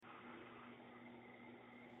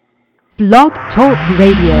Blog Talk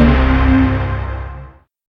Radio.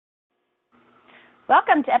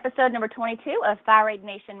 Welcome to episode number 22 of Thyroid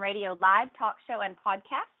Nation Radio Live Talk Show and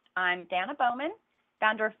Podcast. I'm Dana Bowman,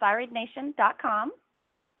 founder of ThyroidNation.com.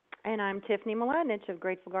 And I'm Tiffany Mladinich of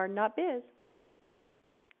GratefulGarden.biz.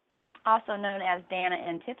 Also known as Dana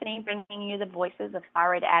and Tiffany, bringing you the voices of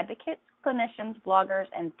thyroid advocates, clinicians, bloggers,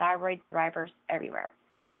 and thyroid thrivers everywhere.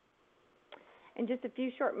 In just a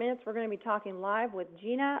few short minutes, we're going to be talking live with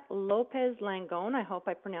Gina Lopez Langone, I hope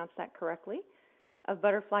I pronounced that correctly, of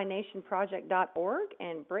ButterflyNationProject.org,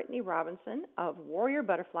 and Britney Robinson of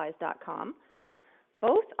WarriorButterflies.com.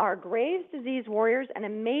 Both are Graves' disease warriors and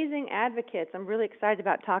amazing advocates. I'm really excited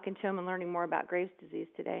about talking to them and learning more about Graves' disease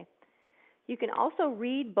today. You can also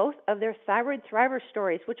read both of their thyroid thriver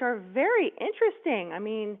stories, which are very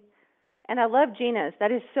interesting. And I love Gina's.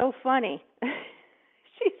 That is so funny.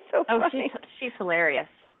 She's so funny. She's hilarious.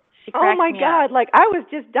 She oh my God! Up. Like I was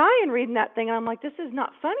just dying reading that thing, and I'm like, this is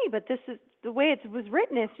not funny, but this is the way it was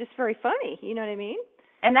written. It's just very funny. You know what I mean?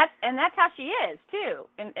 And that's how she is too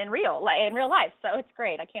in real life. So it's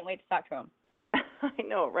great. I can't wait to talk to him. I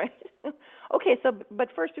know, right? Okay, but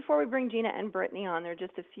first, before we bring Gina and Brittany on, there are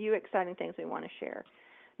just a few exciting things we want to share.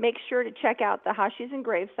 Make sure to check out the Hashis and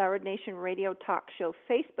Graves Thyroid Nation Radio Talk Show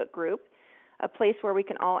Facebook group, a place where we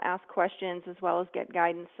can all ask questions as well as get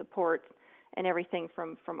guidance, support, and everything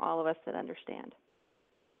from all of us that understand.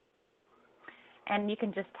 And you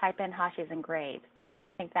can just type in Hashis and Graves.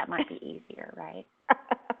 I think that might be easier, right?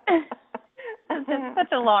 It's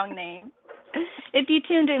such a long name. If you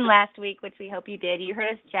tuned in last week, which we hope you did, you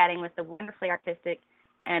heard us chatting with the wonderfully artistic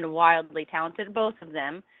and wildly talented, both of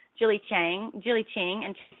them, Julie Ching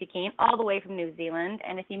and Tracy Keane, all the way from New Zealand.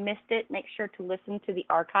 And if you missed it, make sure to listen to the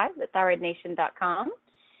archives at thyroidnation.com.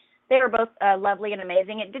 They were both lovely and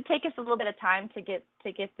amazing. It did take us a little bit of time to get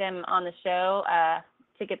them on the show,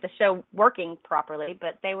 to get the show working properly,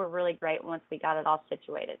 but they were really great once we got it all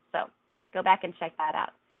situated. So go back and check that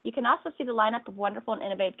out. You can also see the lineup of wonderful and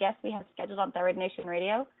innovative guests we have scheduled on Thyroid Nation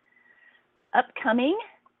Radio. Upcoming,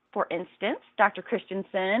 for instance, Dr.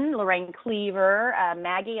 Christensen, Lorraine Cleaver,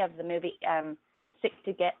 Maggie of the movie Sick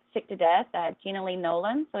to Death, Gina Lee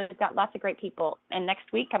Nolan. So we've got lots of great people. And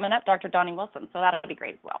next week, coming up, Dr. Donnie Wilson. So that'll be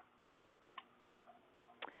great as well.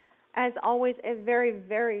 As always, a very,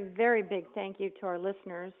 very, very big thank you to our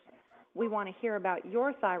listeners. We want to hear about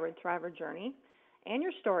your thyroid thriver journey and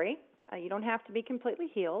your story. You don't have to be completely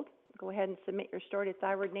healed. Go ahead and submit your story to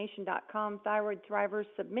thyroidnation.com. Thyroid Thrivers,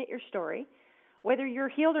 submit your story. Whether you're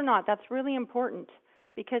healed or not, that's really important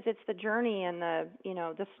because it's the journey and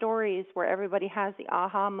the stories where everybody has the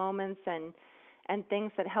aha moments and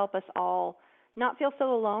things that help us all not feel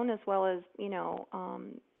so alone, as well as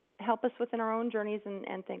help us within our own journeys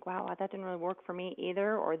and think, wow, that didn't really work for me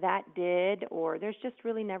either, or that did, or there's just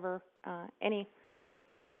really never any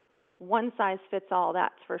one size fits all,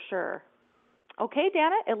 that's for sure. Okay,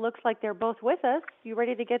 Dana, it looks like they're both with us. You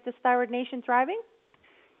ready to get this Thyroid Nation thriving?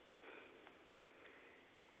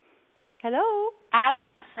 Hello? Absolutely.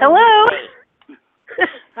 Hello.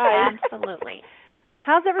 Hi. Absolutely.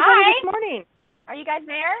 How's everybody this morning? Are you guys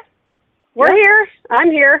there? We're here. I'm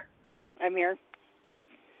here. I'm here.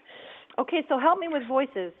 Okay, so help me with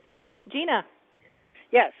voices. Gina.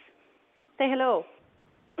 Yes. Say hello.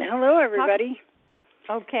 Hello, everybody.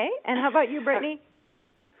 Okay, and how about you, Brittany?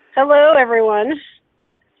 Hello, everyone.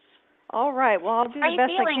 All right, well, I'll do the best I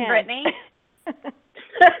can. How are you feeling, Brittany?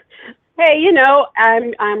 Hey,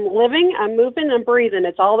 I'm living, I'm moving, I'm breathing.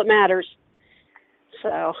 It's all that matters.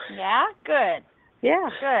 So. Yeah, good. Yeah.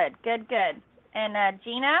 Good. And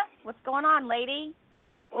Gina, what's going on, lady?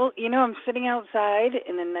 Well, I'm sitting outside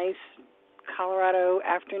in a nice Colorado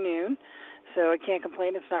afternoon, so I can't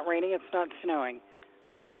complain. It's not raining, it's not snowing.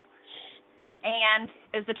 And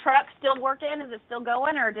is the truck still working? Is it still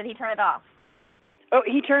going, or did he turn it off? Oh,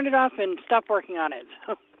 he turned it off and stopped working on it.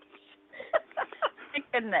 So.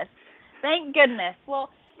 Thank goodness.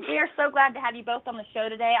 Well, we are so glad to have you both on the show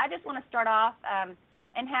today. I just want to start off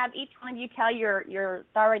and have each one of you tell your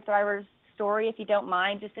Thyroid Thrivers story, if you don't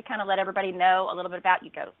mind, just to kind of let everybody know a little bit about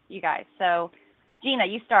you guys. So, Gina,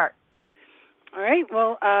 you start. All right.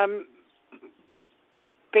 Well,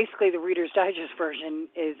 basically the Reader's Digest version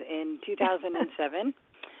is in 2007.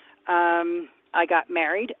 I got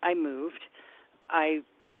married. I moved. I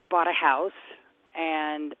bought a house,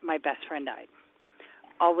 and my best friend died,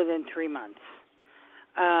 all within 3 months.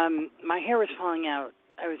 My hair was falling out.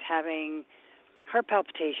 I was having heart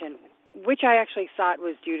palpitation, which I actually thought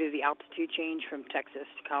was due to the altitude change from Texas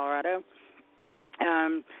to Colorado.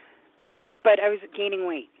 But I was gaining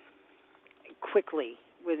weight quickly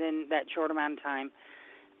within that short amount of time.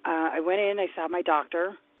 I went in, I saw my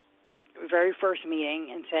doctor, very first meeting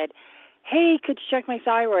and said, "Hey, could you check my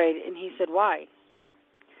thyroid?" And he said, "Why?"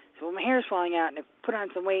 So, well, my hair's falling out, and I put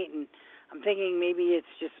on some weight, and I'm thinking maybe it's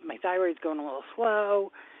just my thyroid's going a little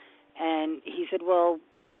slow. And he said, "Well,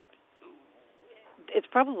 it's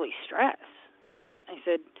probably stress." I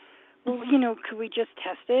said, "Well, could we just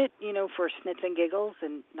test it, for snits and giggles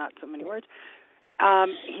and not so many words?"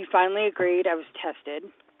 He finally agreed. I was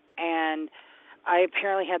tested, and I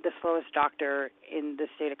apparently had the slowest doctor in the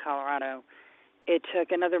state of Colorado. It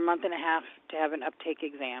took another month and a half to have an uptake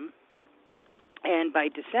exam. And by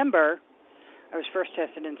December, I was first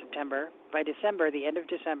tested in September. By December, the end of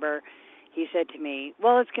December, he said to me,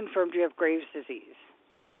 "Well, it's confirmed you have Graves' disease."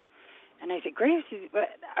 And I said, "Graves' disease?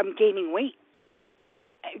 But I'm gaining weight."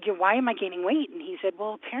 "Why am I gaining weight?" And he said,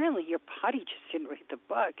 "Well, apparently your body just didn't read the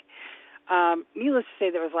book." Needless to say,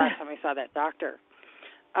 that was the last time I saw that doctor.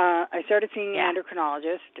 I started seeing an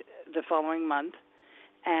endocrinologist the following month,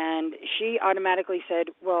 and she automatically said,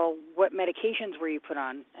 "Well, what medications were you put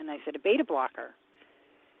on?" And I said, "A beta blocker."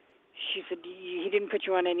 She said, "He didn't put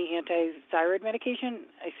you on any anti-thyroid medication?"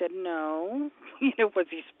 I said, "No." Was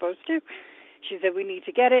he supposed to? She said, "We need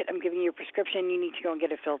to get it. I'm giving you a prescription. You need to go and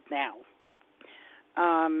get it filled now."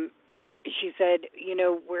 She said,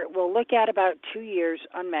 we'll look at about 2 years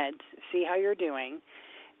on meds, see how you're doing,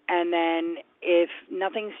 and then if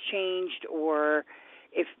nothing's changed or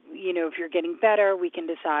if you're getting better, we can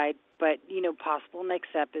decide. But, possible next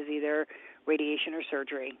step is either radiation or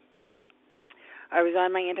surgery. I was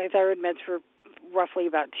on my anti-thyroid meds for roughly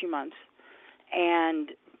about 2 months,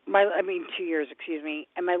 and 2 years,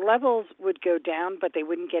 and my levels would go down, but they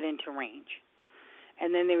wouldn't get into range,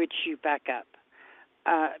 and then they would shoot back up.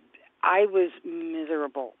 I was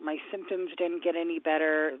miserable. My symptoms didn't get any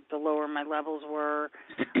better the lower my levels were.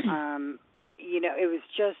 It was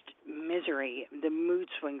just misery, the mood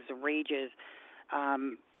swings, the rages.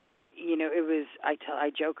 It was, I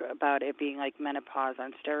joke about it being like menopause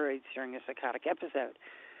on steroids during a psychotic episode.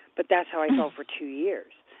 But that's how I felt for 2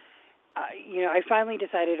 years. I finally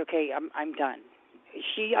decided, okay, I'm done.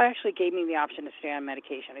 She actually gave me the option to stay on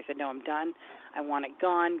medication. I said, "No, I'm done. I want it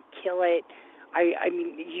gone. Kill it.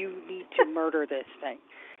 You need to murder this thing."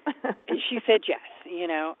 And she said yes.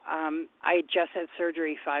 I just had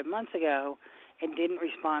surgery 5 months ago and didn't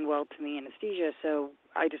respond well to the anesthesia, so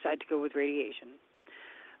I decided to go with radiation.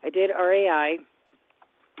 I did RAI,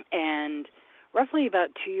 and roughly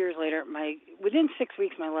about 2 years later, within 6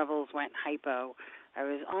 weeks, my levels went hypo. I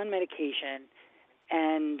was on medication,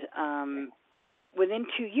 and within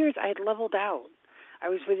 2 years, I had leveled out. I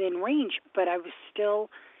was within range, but I was still...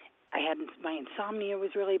 my insomnia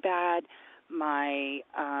was really bad. My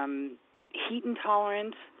heat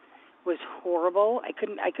intolerance was horrible. I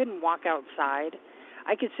couldn't walk outside.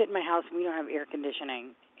 I could sit in my house. We don't have air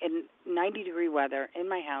conditioning in 90-degree weather in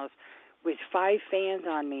my house with 5 fans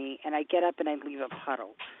on me, and I get up and I leave a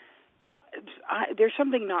puddle. There's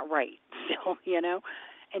something not right still,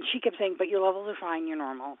 And she kept saying, "But your levels are fine. You're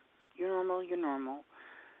normal. You're normal. You're normal."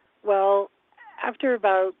 Well, after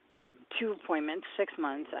about 2 appointments, 6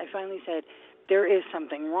 months, I finally said, "There is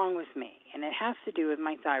something wrong with me, and it has to do with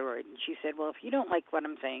my thyroid." And she said, "Well, if you don't like what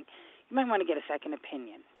I'm saying, you might want to get a second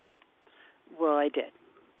opinion." Well, I did.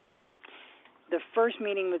 The first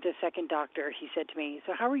meeting with the second doctor, he said to me,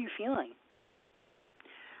 "So how are you feeling?"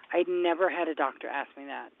 I'd never had a doctor ask me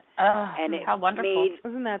that. And it how wonderful.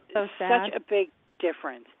 Isn't that so sad? such a big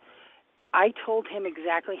difference. I told him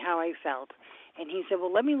exactly how I felt, and he said,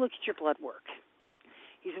 "Well, let me look at your blood work."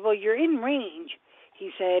 He said, "Well, you're in range."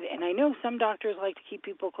 He said, "And I know some doctors like to keep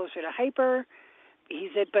people closer to hyper." He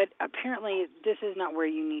said, "But apparently this is not where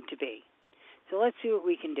you need to be. So let's see what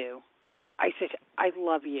we can do." I said, "I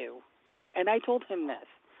love you." And I told him this.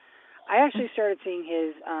 I actually started seeing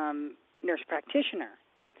his nurse practitioner,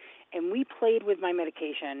 and we played with my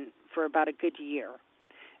medication for about a good year.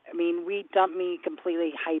 We dumped me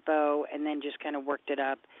completely hypo and then just kind of worked it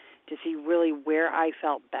up to see really where I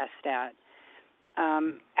felt best at.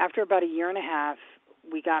 After about a year and a half,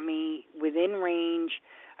 we got me within range.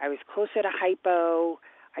 I was closer to hypo.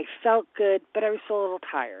 I felt good, but I was still a little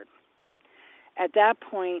tired. At that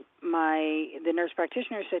point, the nurse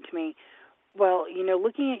practitioner said to me, "Well,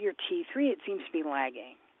 looking at your T3, it seems to be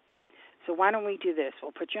lagging. So why don't we do this?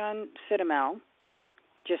 We'll put you on Citamel,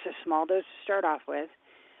 just a small dose to start off with.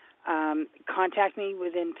 Contact me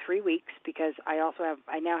within 3 weeks because I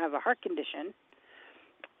now have a heart condition,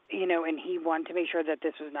 and he wanted to make sure that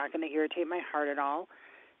this was not going to irritate my heart at all.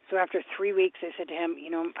 So after 3 weeks, I said to him,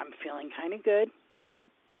 I'm feeling kind of good.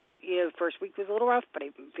 The first week was a little rough, but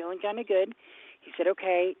I'm feeling kind of good. He said,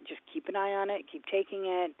 okay, just keep an eye on it, keep taking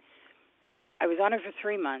it. I was on it for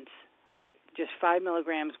 3 months. just 5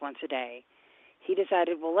 milligrams once a day. He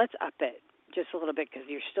decided, well, let's up it just a little bit because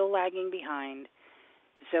you're still lagging behind.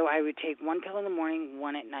 So I would take 1 pill in the morning,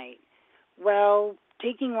 1 at night. Well,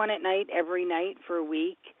 taking 1 at night every night for a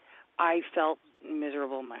week, I felt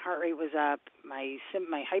miserable. My heart rate was up. My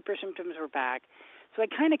hyper symptoms were back. So I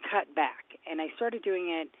kind of cut back, and I started doing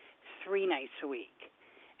it 3 nights a week.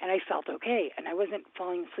 And I felt okay, and I wasn't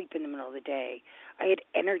falling asleep in the middle of the day. I had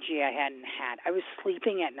energy I hadn't had. I was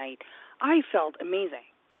sleeping at night. I felt amazing.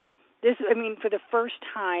 For the first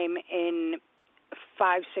time in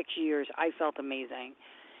 5-6 years, I felt amazing.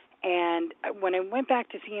 And when I went back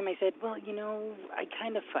to see him, I said, well, I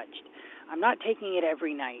kind of fudged. I'm not taking it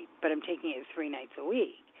every night, but I'm taking it 3 nights a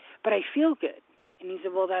week. But I feel good. And he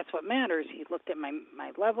said, well, that's what matters. He looked at my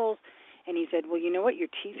levels, and he said, well, you know what? Your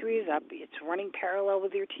T3 is up. It's running parallel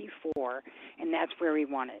with your T4, and that's where we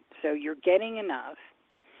want it. So you're getting enough,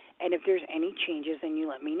 and if there's any changes, then you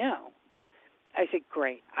let me know. I said,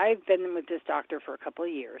 great. I've been with this doctor for a couple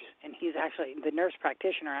of years, and he's actually, the nurse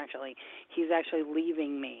practitioner he's actually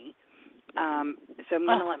leaving me. So I'm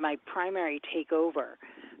going to let my primary take over.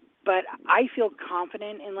 But I feel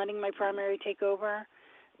confident in letting my primary take over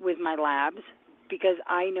with my labs because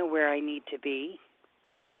I know where I need to be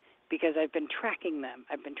because I've been tracking them.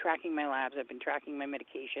 I've been tracking my labs. I've been tracking my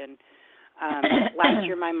medication. Last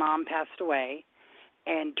year my mom passed away,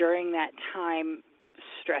 and during that time,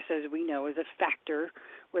 stress, as we know, is a factor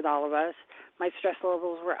with all of us. My stress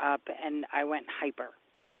levels were up, and I went hyper.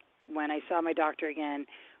 When I saw my doctor again,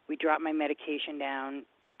 we dropped my medication down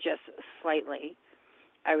just slightly.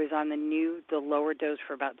 I was on the lower dose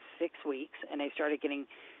for about 6 weeks, and I started getting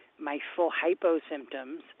my full hypo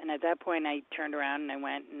symptoms. And at that point, I turned around and I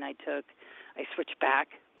went and I switched back.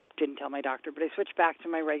 Didn't tell my doctor, but I switched back to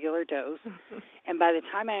my regular dose. And by the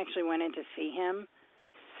time I actually went in to see him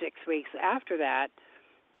 6 weeks after that,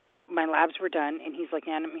 my labs were done, and he's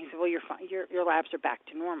looking at him. He said, well, you're fine. Your labs are back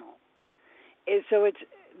to normal. So it's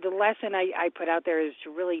the lesson I put out there is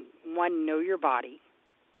to really, one, know your body,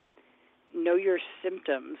 know your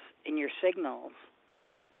symptoms and your signals,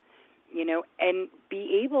 and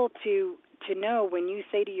be able to know when you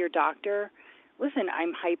say to your doctor, listen,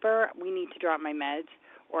 I'm hyper, we need to drop my meds,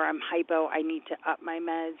 or I'm hypo, I need to up my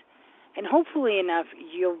meds. And hopefully enough,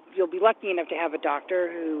 you'll be lucky enough to have a doctor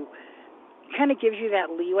who kind of gives you that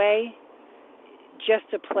leeway just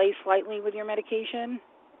to play slightly with your medication.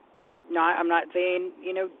 No, I'm not saying,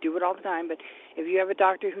 do it all the time, but if you have a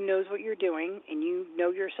doctor who knows what you're doing and you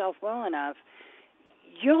know yourself well enough,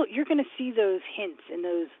 you're going to see those hints and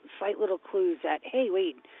those slight little clues that, hey,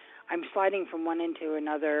 wait, I'm sliding from one end to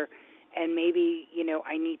another, and maybe,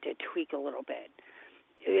 I need to tweak a little bit.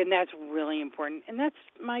 And that's really important. And that's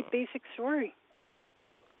my basic story.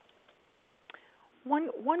 One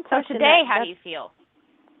So question. today, how do you feel?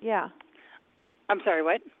 Yeah. I'm sorry,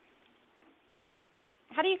 what?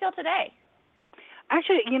 How do you feel today?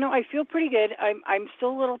 Actually, I feel pretty good. I'm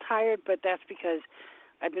still a little tired, but that's because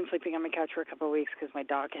I've been sleeping on my couch for a couple of weeks because my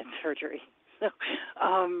dog had surgery. So,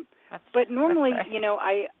 but normally,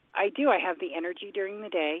 right. I have the energy during the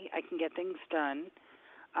day. I can get things done.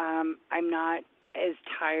 I'm not as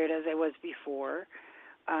tired as I was before.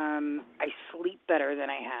 I sleep better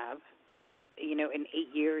than I have. In 8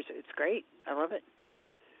 years, it's great. I love it.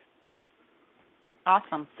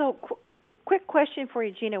 Awesome. So, quick question for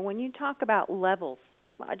you, Gina. When you talk about levels,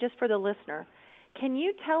 just for the listener, can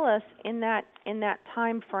you tell us in that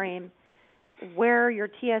time frame where your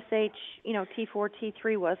TSH, T4,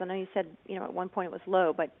 T3 was? I know you said, at one point it was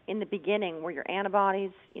low, but in the beginning, were your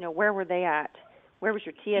antibodies, where were they at? Where was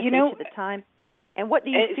your TSH at the time? And what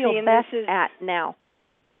do you feel best at now?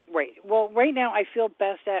 Right. Well, right now I feel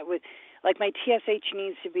best at with, like, my TSH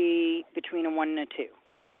needs to be between a 1 and a 2.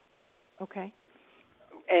 Okay.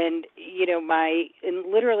 And,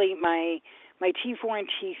 literally my T4 and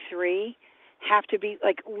T3 have to be,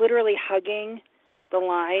 like, literally hugging the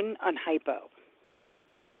line on hypo.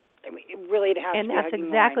 I mean, really, it has to be hugging the line. And that's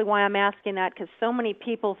exactly why I'm asking that, because so many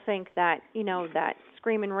people think that, that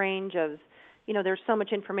screaming range of, there's so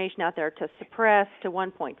much information out there to suppress to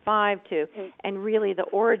 1.5 to, and really the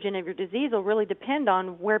origin of your disease will really depend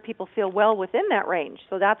on where people feel well within that range.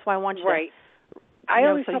 So that's why I want you right. to, I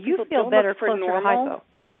always so tell you people, feel don't better look for closer normal. to hypo.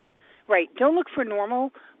 Right. Don't look for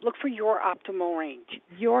normal. Look for your optimal range.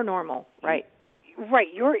 Your normal, right? Right.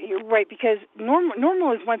 You're right, because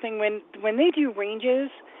normal is one thing. When they do ranges,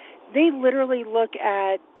 they literally look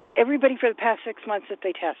at everybody for the past 6 months that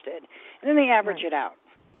they tested, and then they average it out.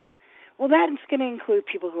 Well, that's going to include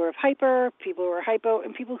people who are hyper, people who are hypo,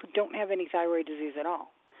 and people who don't have any thyroid disease at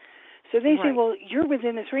all. So they say, well, you're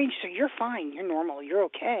within this range, so you're fine, you're normal, you're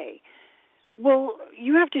okay. Well,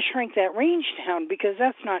 you have to shrink that range down because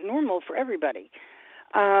that's not normal for everybody.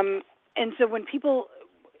 And so when people,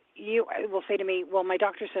 you will say to me, well, my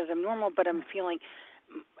doctor says I'm normal, but I'm feeling,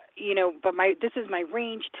 but this is my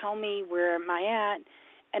range. Tell me, where am I at?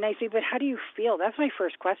 And I say, but how do you feel? That's my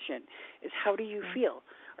first question, is how do you feel?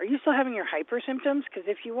 Are you still having your hyper symptoms? Because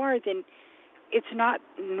if you are, then it's not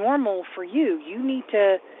normal for you. You need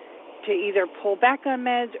to either pull back on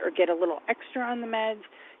meds or get a little extra on the meds,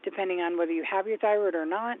 depending on whether you have your thyroid or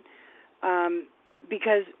not,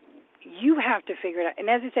 because you have to figure it out. And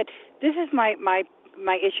as I said, this is my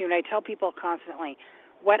issue, and I tell people constantly,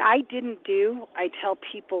 what I didn't do, I tell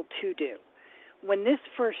people to do. When this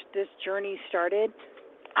journey started,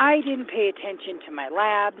 I didn't pay attention to my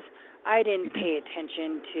labs. I didn't pay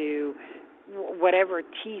attention to whatever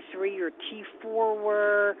T3 or T4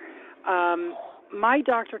 were. My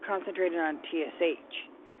doctor concentrated on TSH.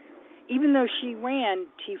 Even though she ran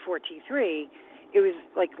T4, T3, it was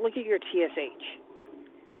like, look at your TSH.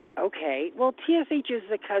 Okay, well, TSH is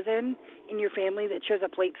the cousin in your family that shows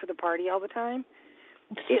up late for the party all the time.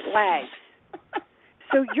 It lags.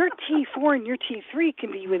 So your T4 and your T3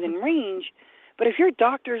 can be within range, but if your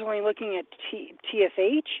doctor is only looking at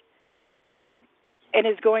TSH and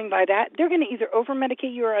is going by that, they're going to either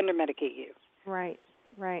over-medicate you or under-medicate you. Right.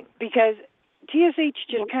 Because TSH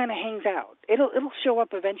just kind of hangs out. It'll show up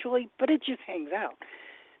eventually, but it just hangs out.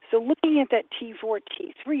 So looking at that T4,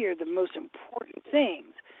 T3 are the most important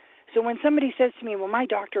things. So when somebody says to me, well, my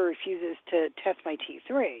doctor refuses to test my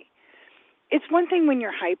T3, it's one thing when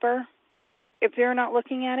you're hyper, if they're not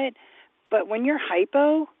looking at it, but when you're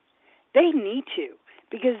hypo, they need to,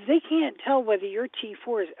 because they can't tell whether your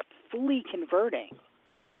T4 is fully converting.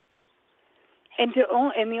 And the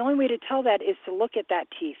only way to tell that is to look at that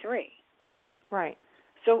T3. Right.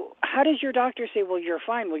 So how does your doctor say, well, you're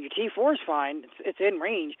fine? Well, your T4 is fine. It's in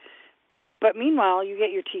range. But meanwhile, you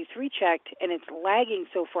get your T3 checked, and it's lagging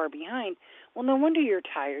so far behind. Well, no wonder you're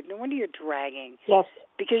tired. No wonder you're dragging. Yes,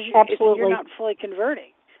 because absolutely. You're not fully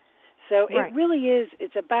converting. So It really is.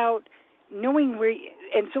 It's about knowing where.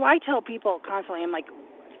 And so I tell people constantly, I'm like,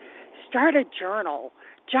 start a journal,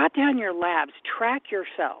 jot down your labs, track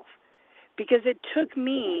yourself, because it took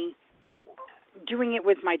me doing it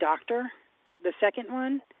with my doctor, the second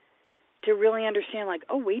one, to really understand, like,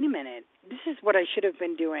 oh, wait a minute, this is what I should have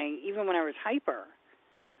been doing even when I was hyper,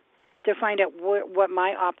 to find out what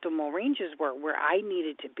my optimal ranges were, where I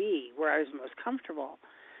needed to be, where I was most comfortable.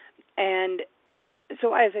 And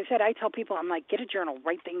so, as I said, I tell people, I'm like, get a journal,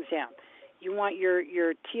 write things down. You want your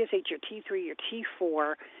TSH, your T3, your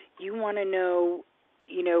T4. You want to know,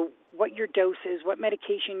 what your dose is, what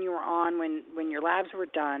medication you were on when your labs were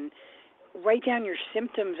done. Write down your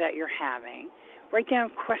symptoms that you're having. Write down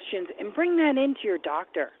questions and bring that into your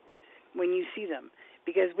doctor when you see them.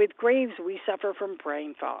 Because with Graves, we suffer from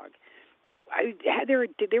brain fog. There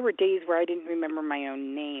were days where I didn't remember my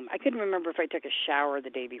own name. I couldn't remember if I took a shower the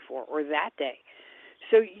day before or that day.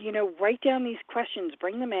 So, write down these questions,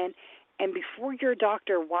 bring them in, and before your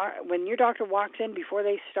doctor, when your doctor walks in, before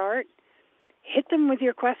they start, hit them with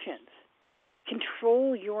your questions.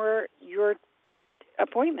 Control your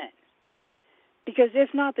appointment. Because if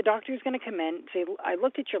not, the doctor is going to come in, say, I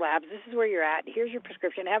looked at your labs, this is where you're at, here's your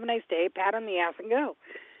prescription, have a nice day, pat on the ass, and go.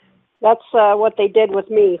 That's what they did with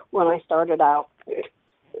me when I started out.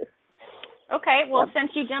 Okay, well,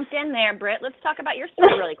 since you jumped in there, Britt, let's talk about your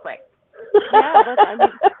story really quick.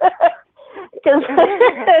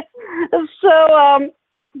 So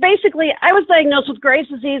basically, I was diagnosed with Graves'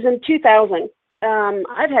 disease in 2000.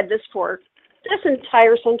 I've had this for this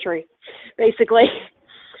entire century, basically.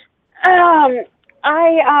 I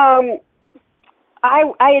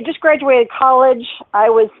had just graduated college. I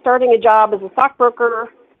was starting a job as a stockbroker,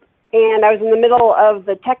 and I was in the middle of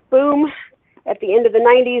the tech boom at the end of the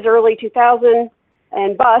 90s, early 2000,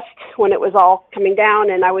 and bust when it was all coming down,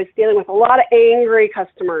 and I was dealing with a lot of angry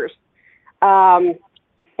customers. And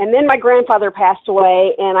then my grandfather passed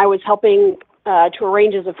away, and I was helping to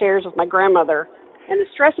arrange his affairs with my grandmother. And the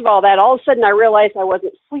stress of all that, all of a sudden I realized I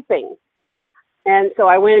wasn't sleeping. And so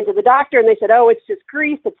I went into the doctor, and they said, oh, it's just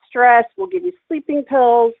grief, it's stress, we'll give you sleeping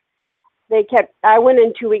pills. I went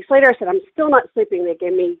in 2 weeks later, I said, I'm still not sleeping. They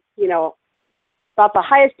gave me, about the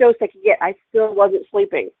highest dose I could get. I still wasn't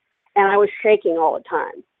sleeping, and I was shaking all the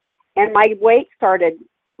time. And my weight started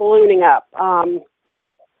ballooning up.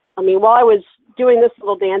 While I was doing this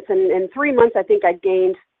little dance, and in 3 months, I think I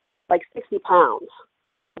gained like 60 pounds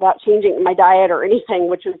without changing my diet or anything,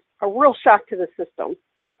 which is a real shock to the system.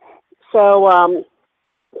 So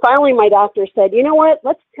finally, my doctor said, you know what,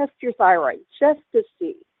 let's test your thyroid just to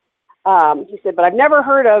see. He said, but I've never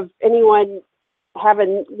heard of anyone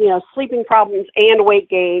having, sleeping problems and weight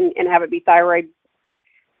gain and have it be thyroid.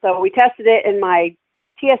 So we tested it, and my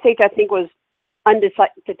TSH, I think, was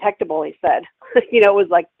undetectable, he said. It was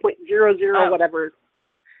like 0.00 whatever.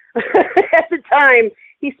 At the time,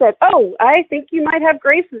 he said, "Oh, I think you might have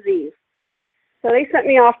Graves' disease." So they sent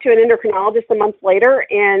me off to an endocrinologist a month later,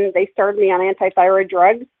 and they started me on anti-thyroid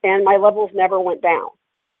drugs, and my levels never went down.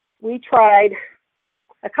 We tried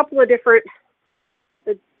a couple of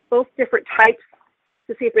both different types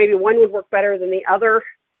to see if maybe one would work better than the other,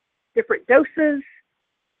 different doses.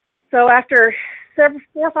 So after 4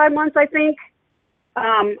 or 5 months, I think,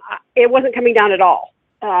 it wasn't coming down at all,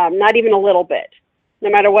 not even a little bit, no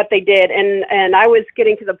matter what they did. And I was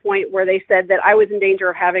getting to the point where they said that I was in danger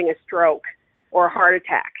of having a stroke or a heart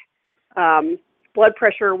attack. Blood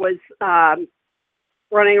pressure was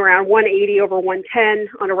running around 180 over 110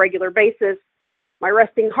 on a regular basis. My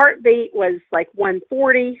resting heartbeat was like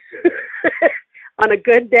 140 on a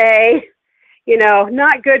good day.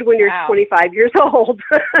 Not good when you're 25 years old.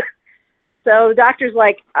 So the doctor's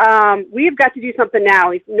like, we've got to do something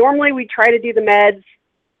now. Normally we try to do the meds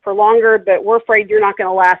for longer, but we're afraid you're not going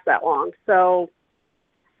to last that long. So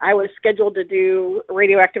I was scheduled to do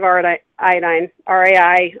radioactive iodine,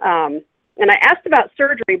 RAI, and I asked about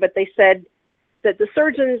surgery, but they said that the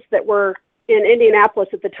surgeons that were in Indianapolis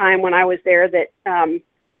at the time when I was there, that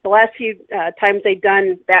the last few times they'd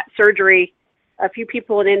done that surgery, a few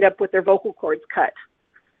people had ended up with their vocal cords cut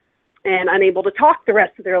and unable to talk the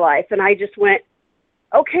rest of their life. And I just went,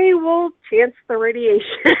 okay, we'll chance the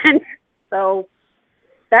radiation. So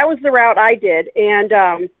that was the route I did.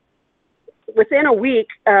 And within a week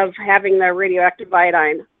of having the radioactive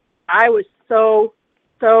iodine, I was so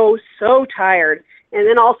tired. And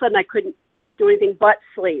then all of a sudden I couldn't do anything but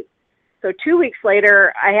sleep. So 2 weeks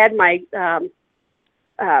later, I had my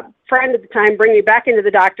friend at the time bring me back into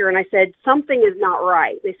the doctor, and I said, something is not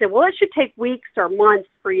right. They said, well, it should take weeks or months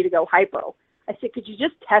for you to go hypo. I said, could you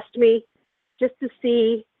just test me just to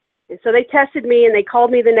see? And so they tested me, and they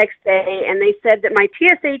called me the next day, and they said that my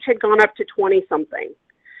TSH had gone up to 20-something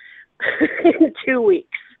in 2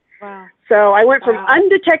 weeks. Wow. So I went from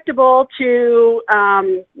undetectable to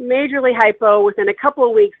majorly hypo within a couple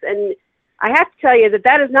of weeks, and I have to tell you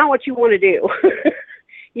that is not what you want to do.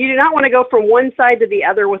 You do not want to go from one side to the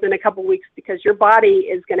other within a couple of weeks because your body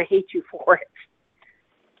is going to hate you for it.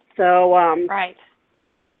 So, right.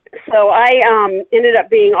 So I ended up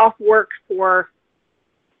being off work for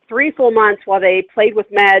 3 full months while they played with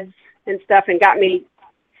meds and stuff and got me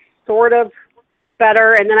sort of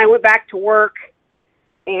better. And then I went back to work,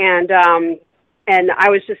 and I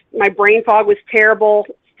was just, my brain fog was terrible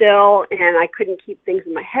still, and I couldn't keep things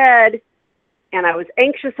in my head. And I was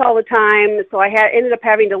anxious all the time, so I ended up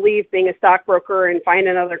having to leave being a stockbroker and find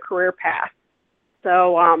another career path.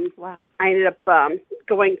 So I ended up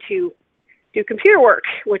going to do computer work,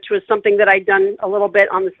 which was something that I'd done a little bit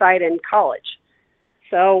on the side in college.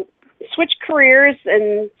 So switched careers,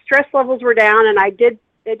 and stress levels were down, and I did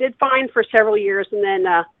fine for several years. And then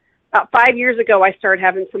about 5 years ago, I started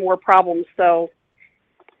having some more problems. So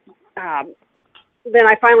then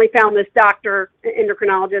I finally found this doctor,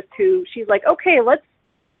 endocrinologist, who she's like, okay, let's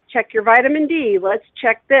check your vitamin D. Let's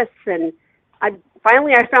check this. And I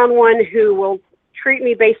found one who will treat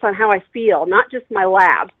me based on how I feel, not just my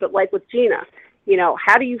labs, but like with Gina,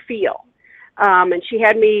 how do you feel? And she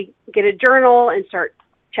had me get a journal and start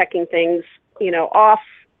checking things, off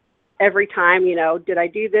every time, did I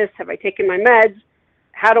do this? Have I taken my meds?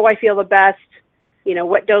 How do I feel the best?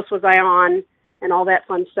 What dose was I on? And all that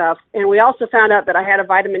fun stuff. And we also found out that I had a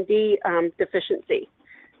vitamin D deficiency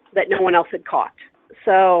that no one else had caught.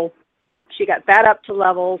 So she got that up to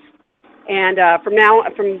levels. And from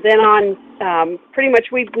then on, pretty much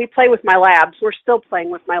we play with my labs. We're still playing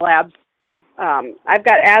with my labs. I've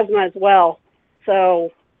got asthma as well. So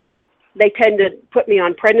they tend to put me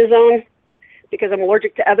on prednisone because I'm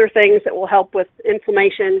allergic to other things that will help with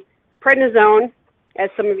inflammation. Prednisone, as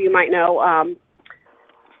some of you might know,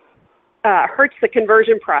 hurts the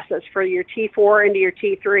conversion process for your T4 into your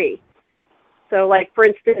T3. So like, for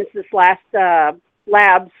instance, this last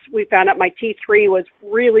labs, we found out my T3 was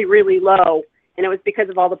really, really low, and it was because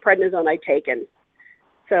of all the prednisone I'd taken.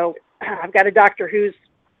 So I've got a doctor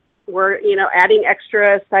we're adding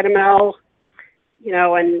extra cytomel,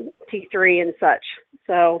 and T3 and such.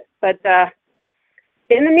 So, but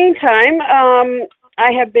in the meantime,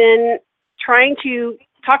 I have been trying to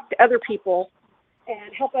talk to other people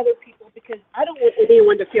and help other people, because I don't want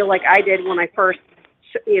anyone to feel like I did when I first,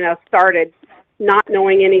 started, not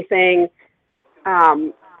knowing anything.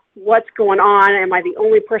 What's going on? Am I the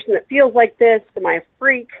only person that feels like this? Am I a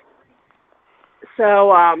freak?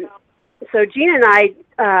 So so Gina and I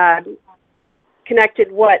connected,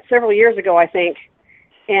 several years ago, I think,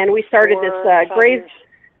 and we started this Graves.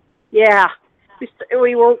 Yeah,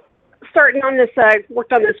 we were starting on this,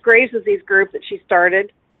 worked on this Graves' disease group that she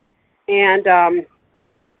started, and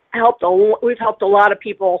we've helped a lot of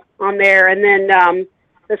people on there. And then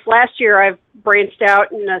this last year, I've branched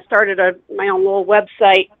out and started my own little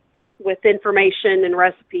website with information and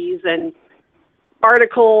recipes and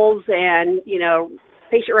articles and,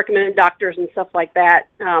 patient-recommended doctors and stuff like that,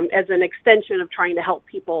 as an extension of trying to help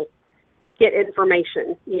people get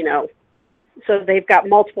information, so they've got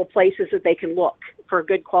multiple places that they can look for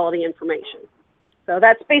good quality information. So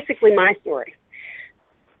that's basically my story.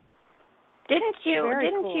 Didn't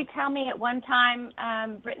you tell me at one time,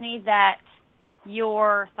 Britney, that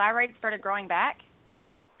your thyroid started growing back?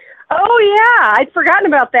 Oh yeah, I'd forgotten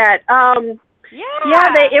about that.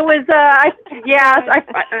 It was.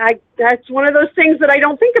 That's one of those things that I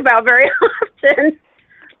don't think about very often.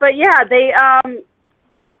 But yeah, they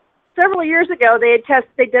several years ago they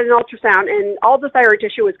did an ultrasound and all the thyroid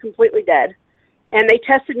tissue was completely dead, and they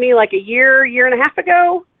tested me like a year and a half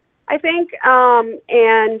ago, I think,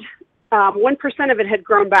 and 1% of it had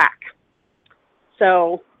grown back.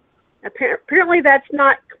 So apparently that's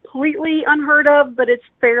not completely unheard of, but it's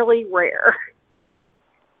fairly rare.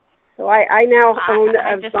 So I now own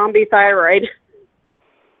a zombie thyroid.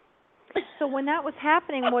 So when that was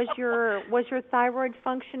happening, was your thyroid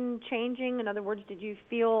function changing? In other words, did you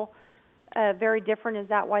feel very different? Is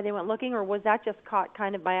that why they went looking, or was that just caught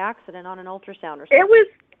kind of by accident on an ultrasound or something?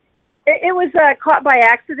 It was caught by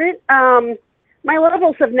accident. My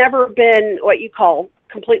levels have never been what you call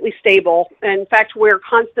completely stable. In fact, we're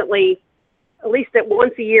constantly, at least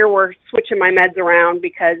once a year, we're switching my meds around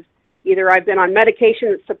because either I've been on medication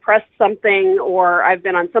that suppressed something or I've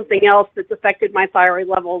been on something else that's affected my thyroid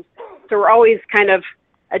levels. So we're always kind of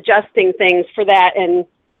adjusting things for that.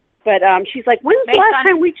 But she's like, when's the last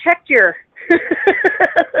time we checked your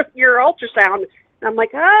your ultrasound? And I'm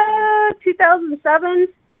like, 2007.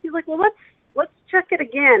 She's like, well, let's check it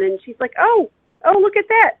again. And she's like, oh, look at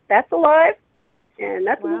that. That's alive. And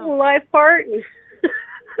that's a little alive part.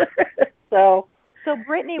 So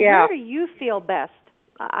Britney, where do you feel best?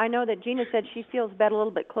 I know that Gina said she feels best a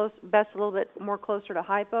little bit more closer to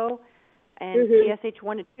hypo and TSH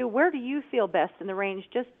 1 to 2. Where do you feel best in the range?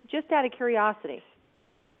 Just out of curiosity.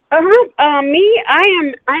 Me,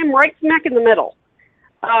 I am right smack in the middle.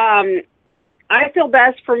 I feel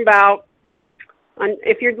best from about,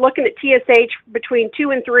 if you're looking at TSH, between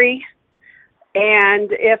 2 and 3,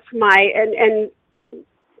 and if and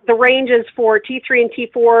the ranges for T3 and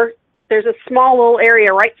T4, there's a small little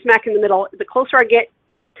area right smack in the middle. The closer I get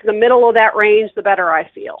to the middle of that range, the better I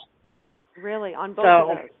feel. Really? On both of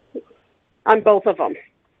those? On both of them.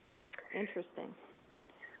 Interesting.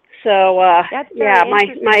 So,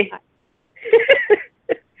 interesting.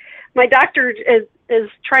 my doctor is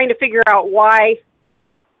trying to figure out why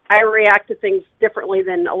I react to things differently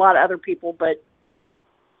than a lot of other people, but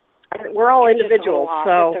we're all individuals,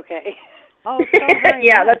 so. It's okay. Oh, so very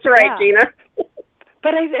yeah, much. that's right, Gina.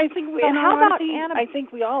 But I think I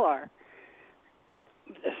think we all are.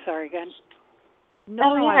 Sorry, again. No,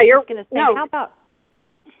 I was going to say, how about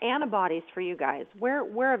antibodies for you guys?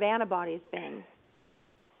 Where have antibodies been?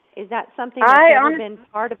 Is that something that's ever been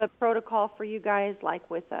part of a protocol for you guys, like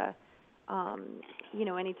with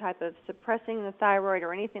any type of suppressing the thyroid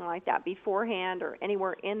or anything like that beforehand or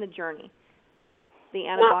anywhere in the journey? The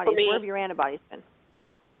antibodies, where have your antibodies been?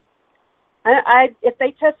 If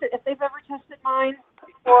they've ever tested mine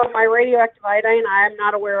for my radioactive iodine, I am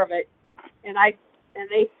not aware of it, and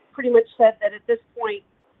they pretty much said that at this point,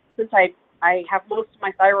 since I have most of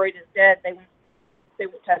my thyroid is dead, they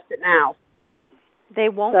won't test it now. They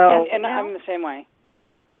won't test it now? I'm the same way.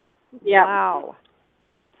 Yeah. Wow.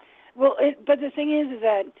 Well, but the thing is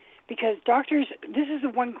that because doctors, this is the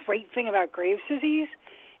one great thing about Graves' disease,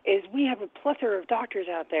 is we have a plethora of doctors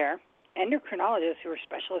out there, endocrinologists who are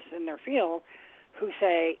specialists in their field, who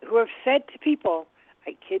have said to people,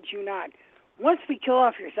 I kid you not, once we kill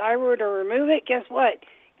off your thyroid or remove it, guess what?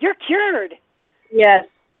 You're cured. Yes.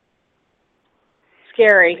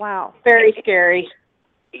 Scary. Wow. Very scary.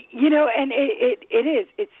 And it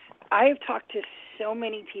is. I have talked to so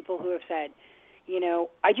many people who have said,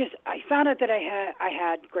 I found out that I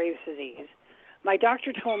had Graves' disease. My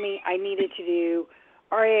doctor told me I needed to do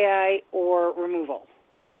RAI or removal.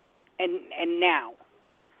 And now.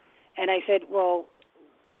 And I said, well,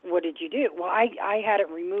 what did you do? Well, I had it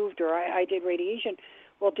removed or I did radiation.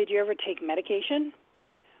 Well, did you ever take medication?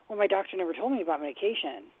 Well, my doctor never told me about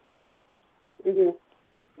medication. Mm-hmm.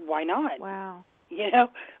 Why not? Wow.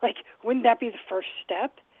 Wouldn't that be the first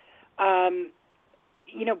step?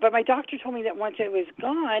 But my doctor told me that once it was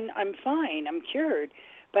gone, I'm fine, I'm cured,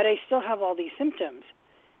 but I still have all these symptoms.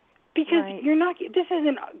 Because you're not,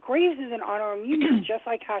 Graves is an autoimmune, just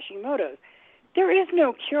like Hashimoto's. There is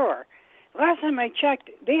no cure. Last time I checked,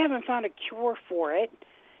 they haven't found a cure for it.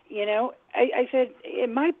 I said,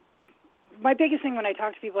 my biggest thing when I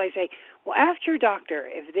talk to people, I say, well, ask your doctor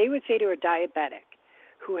if they would say to a diabetic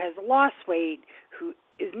who has lost weight, who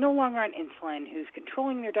is no longer on insulin, who's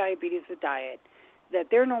controlling their diabetes with diet, that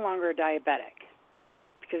they're no longer a diabetic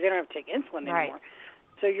because they don't have to take insulin anymore.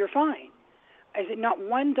 So you're fine. I said, not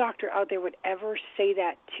one doctor out there would ever say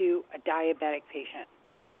that to a diabetic patient.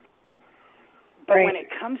 But when it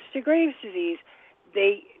comes to Graves' disease,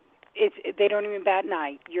 they don't even bat an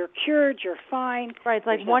eye. You're cured. You're fine. Right. It's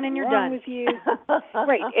like There's one and you're done. with you.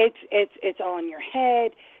 Right. It's all in your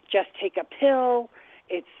head. Just take a pill.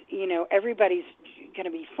 It's everybody's going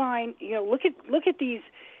to be fine. Look at these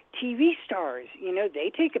TV stars.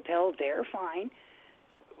 They take a pill. They're fine.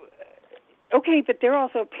 Okay, but they're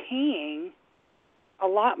also paying a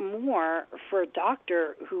lot more for a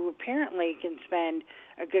doctor who apparently can spend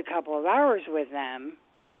a good couple of hours with them,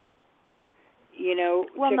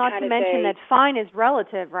 Well, not to mention that fine is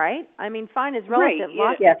relative, right? I mean, fine is relative.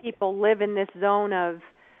 Right, Lots of people live in this zone of,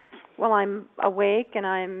 well, I'm awake and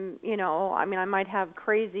I'm, I might have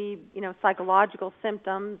crazy, psychological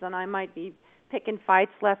symptoms and I might be picking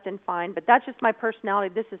fights left and fine, but that's just my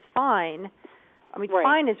personality. This is fine. I mean,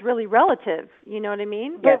 fine is really relative. You know what I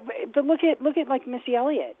mean? But look at like Missy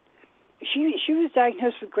Elliott. She was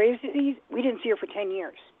diagnosed with Graves' disease. We didn't see her for 10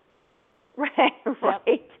 years. Right.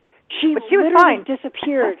 She was fine.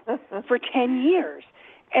 Disappeared for 10 years.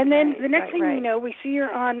 And then the next thing you know, we see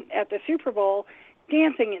her on at the Super Bowl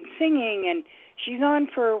dancing and singing, and she's on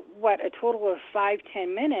for, a total of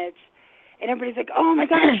 5-10 minutes, and everybody's like, oh, my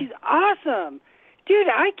God, she's awesome. Dude,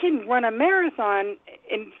 I can run a marathon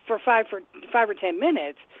for 5 or 10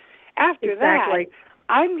 minutes. After that,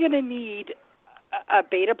 I'm going to need a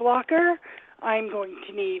beta blocker. I'm going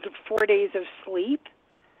to need 4 days of sleep.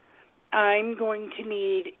 I'm going to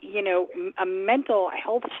need, a mental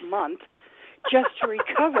health month just to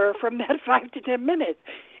recover from that 5 to 10 minutes.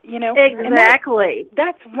 Exactly.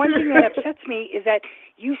 That's one thing that upsets me is that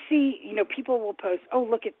you see, people will post, oh,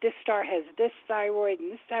 look at this star has this thyroid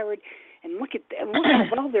and this thyroid, and look how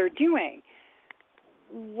well they're doing.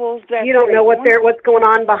 Well, you don't know what's going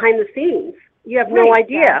on behind the scenes. You have no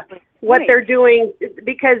idea what they're doing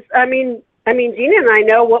because I mean, Gina and I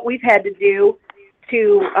know what we've had to do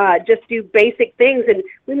to just do basic things, and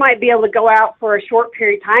we might be able to go out for a short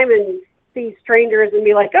period of time and see strangers and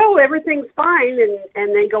be like, oh, everything's fine,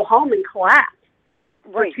 and then go home and collapse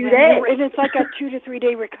for 2 days. And it's like a 2 to 3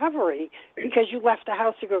 day recovery because you left the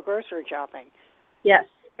house to go grocery shopping. Yes.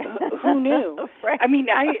 Who knew? I mean,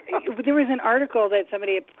 there was an article that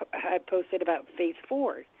somebody had posted about Faith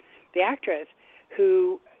Ford, the actress,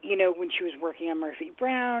 who, when she was working on Murphy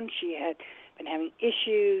Brown, she had been having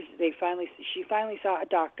issues. She finally saw a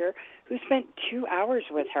doctor who spent 2 hours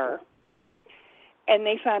with her, and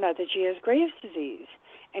they found out that she has Graves' disease.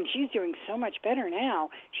 And she's doing so much better now.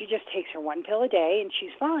 She just takes her 1 pill a day, and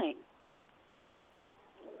she's fine.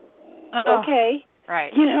 Okay.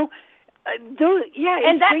 Right. And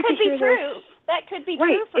that could be true. That could be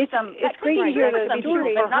true for some. It's great to hear those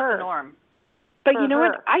stories, but not the norm. But you know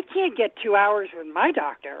what? I can't get 2 hours with my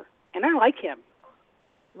doctor, and I like him.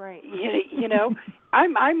 Right.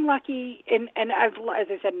 I'm lucky, and I've, as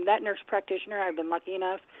I said, that nurse practitioner, I've been lucky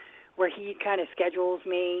enough where he kind of schedules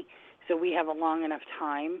me so we have a long enough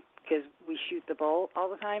time because we shoot the bull all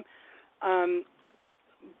the time.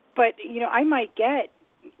 But I might get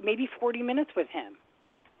maybe 40 minutes with him.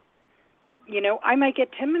 I might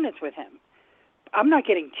get 10 minutes with him. I'm not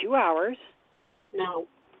getting 2 hours. No.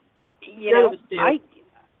 I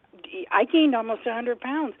gained almost 100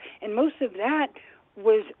 pounds, and most of that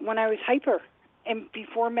was when I was hyper and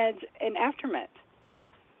before meds and after meds.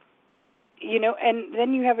 And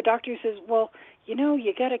then you have a doctor who says, well, you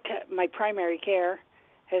got to cut. My primary care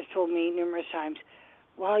has told me numerous times,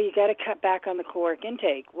 well, you got to cut back on the caloric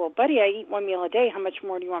intake. Well, buddy, I eat 1 meal a day. How much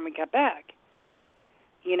more do you want me to cut back?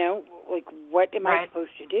 What am I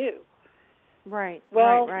supposed to do? Right.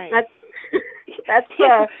 Well, right. That's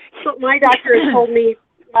what my doctor has told me.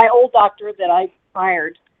 My old doctor that I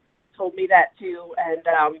fired told me that too.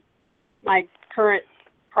 And my current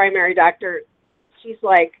primary doctor, she's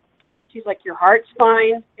like, your heart's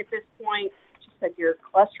fine at this point. She said your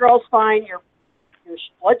cholesterol's fine, your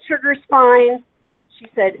blood sugar's fine. She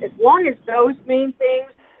said as long as those main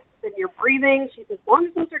things, and your breathing, she said as long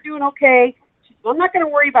as those are doing okay. She said I'm not going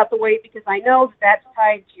to worry about the weight because I know that's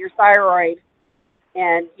tied to your thyroid.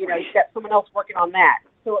 and, you've got someone else working on that.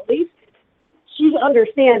 So at least she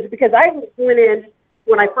understands, because I went in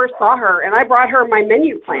when I first saw her, and I brought her my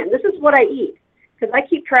menu plan. This is what I eat, because I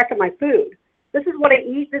keep track of my food. This is what I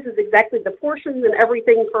eat. This is exactly the portions and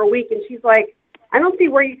everything for a week. And she's like, I don't see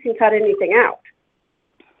where you can cut anything out.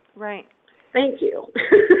 Right. Thank you.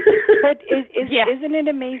 But isn't it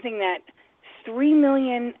amazing that 3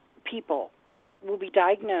 million people will be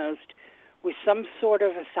diagnosed with some sort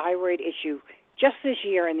of a thyroid issue just this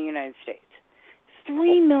year in the United States?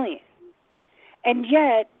 3 million. And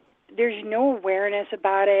yet, there's no awareness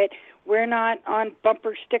about it. We're not on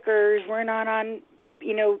bumper stickers. We're not on,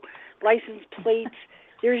 license plates.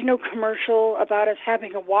 There's no commercial about us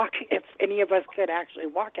having a walk, if any of us could actually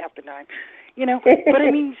walk half the time. But I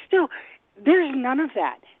mean, still, there's none of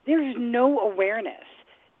that. There's no awareness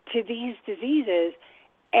to these diseases.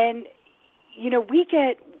 And,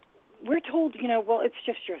 we're told, well, it's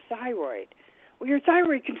just your thyroid. Well, your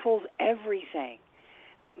thyroid controls everything.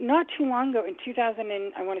 Not too long ago, in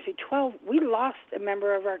 2012, we lost a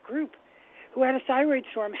member of our group who had a thyroid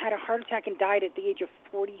storm, had a heart attack, and died at the age of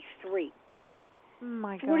 43. Oh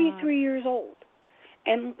my God. 43 years old.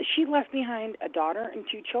 And she left behind a daughter and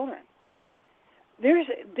 2 children.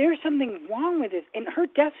 There's something wrong with this. And her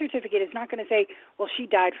death certificate is not going to say, well, she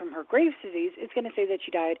died from her Graves' disease. It's going to say that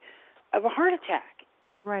she died of a heart attack.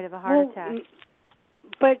 Right, of a heart attack.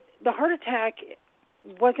 But the heart attack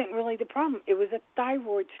wasn't really the problem. It was a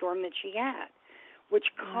thyroid storm that she had, which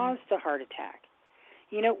caused the heart attack.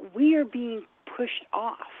 We are being pushed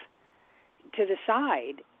off to the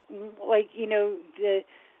side, like, the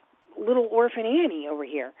little orphan Annie over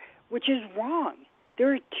here, which is wrong.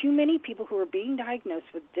 There are too many people who are being diagnosed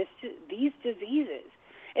with these diseases.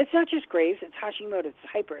 It's not just Graves, it's Hashimoto, it's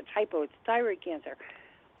it's hypo, it's thyroid cancer.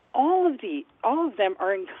 All of them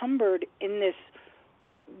are encumbered in this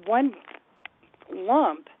one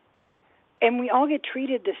lump, and we all get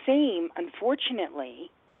treated the same,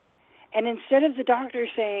 unfortunately. And instead of the doctor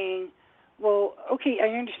saying, well, okay, I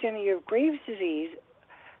understand that you have Graves' disease,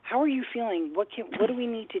 how are you feeling? What do we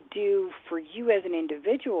need to do for you as an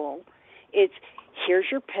individual? It's, here's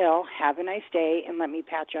your pill, have a nice day, and let me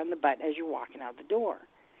pat you on the butt as you're walking out the door.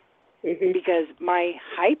 Mm-hmm. Because my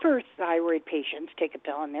hyperthyroid patients take a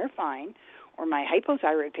pill and they're fine, or my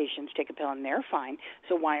hypothyroid patients take a pill and they're fine,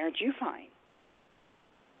 so why aren't you fine?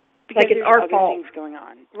 Because like it's our fault. Things going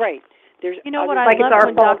on. Right. There's what I like love it's our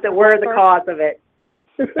when fault that we're the cause of it.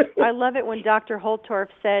 I love it when Dr. Holtorf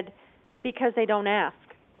said, because they don't ask.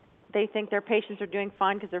 They think their patients are doing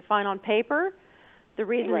fine because they're fine on paper. The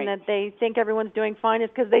reason that they think everyone's doing fine is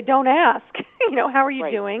because they don't ask. How are you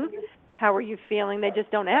doing? How are you feeling? They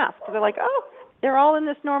just don't ask. They're like, oh, they're all in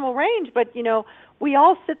this normal range. But, we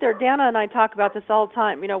all sit there, Dana and I talk about this all the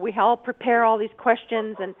time. We all prepare all these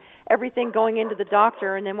questions and everything going into the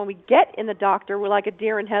doctor. And then when we get in the doctor, we're like a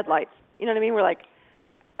deer in headlights. You know what I mean? We're like,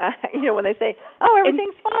 when they say, oh,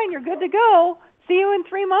 everything's fine, you're good to go. See you in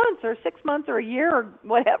 3 months or 6 months or a year or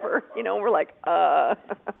whatever. We're like,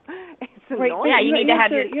 it's annoying. Yeah,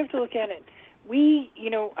 you have to look at it.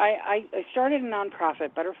 I started a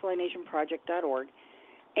nonprofit, ButterflyNationProject.org,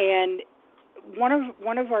 and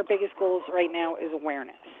one of our biggest goals right now is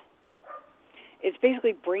awareness. It's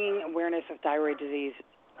basically bringing awareness of thyroid disease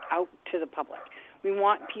out to the public. We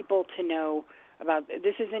want people to know about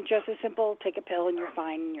this. Isn't just a simple take a pill and you're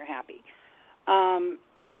fine and you're happy.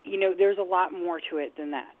 There's a lot more to it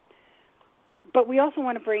than that. But we also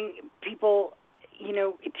want to bring people,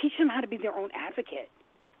 teach them how to be their own advocate.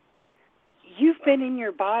 You've been in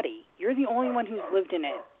your body. You're the only one who's lived in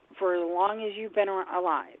it for as long as you've been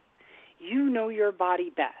alive. You know your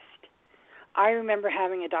body best. I remember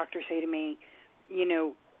having a doctor say to me,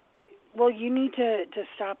 well, you need to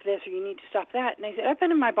stop this or you need to stop that. And I said, I've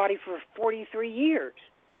been in my body for 43 years.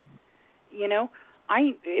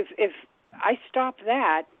 If I stop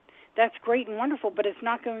that, that's great and wonderful, but it's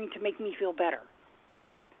not going to make me feel better.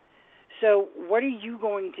 So what are you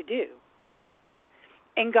going to do?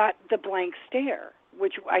 And got the blank stare,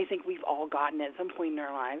 which I think we've all gotten at some point in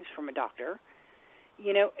our lives from a doctor.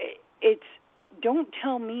 It's don't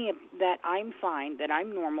tell me that I'm fine, that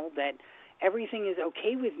I'm normal, that everything is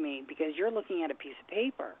okay with me because you're looking at a piece of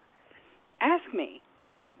paper. Ask me.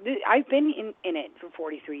 I've been in it for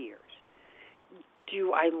 43 years.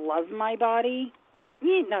 Do I love my body?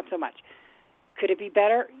 Not so much. Could it be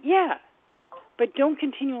better? Yeah. But don't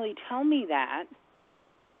continually tell me that.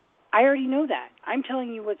 I already know that. I'm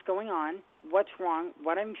telling you what's going on, what's wrong,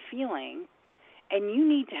 what I'm feeling, and you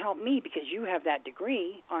need to help me because you have that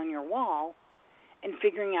degree on your wall and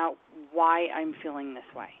figuring out why I'm feeling this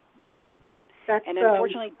way. And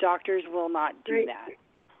unfortunately, doctors will not do that.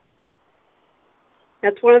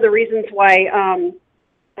 That's one of the reasons why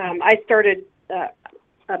I started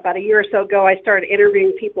about a year or so ago. I started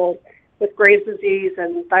interviewing people with Graves' disease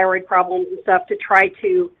and thyroid problems and stuff to try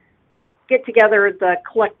to get together the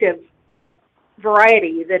collective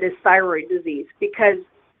variety that is thyroid disease, because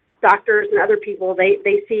doctors and other people,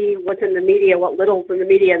 they see what's in the media, what little's in the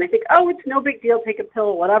media, and they think, oh, it's no big deal, take a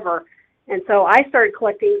pill, whatever. And so I started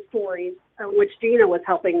collecting stories, which Gina was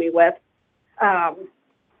helping me with,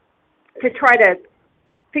 to try to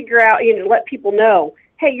figure out, let people know,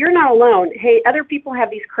 hey, you're not alone. Hey, other people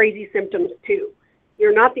have these crazy symptoms too.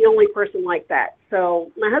 You're not the only person like that.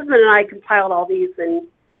 So my husband and I compiled all these and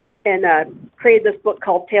created this book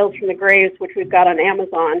called Tales from the Graves, which we've got on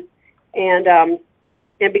Amazon. And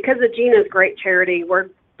because of Gina's great charity, we're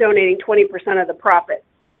donating 20% of the profits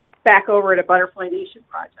back over to Butterfly Nation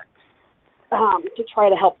Project to try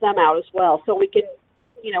to help them out as well. So we can,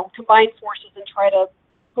 combine forces and try to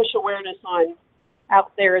push awareness on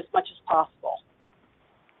out there as much as possible.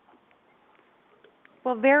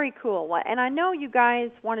 Well, very cool. And I know you guys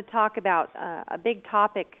want to talk about a big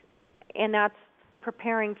topic, and that's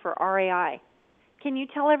preparing for RAI. Can you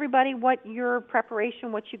tell everybody what your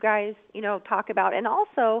preparation, what you guys, talk about, and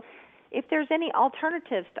also if there's any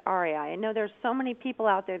alternatives to RAI? I know there's so many people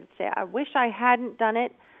out there that say, I wish I hadn't done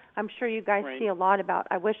it. I'm sure you guys see a lot about,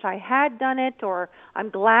 I wish I had done it, or I'm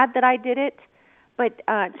glad that I did it. But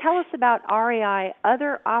tell us about RAI,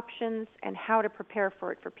 other options, and how to prepare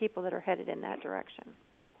for it for people that are headed in that direction.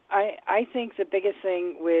 I think the biggest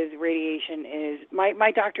thing with radiation is,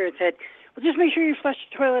 my doctor had said, well, just make sure you flush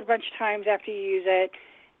the toilet a bunch of times after you use it,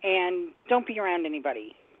 and don't be around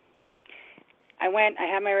anybody. I went, I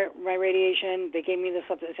had my radiation. They gave me the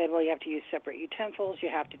stuff that said, well, you have to use separate utensils, you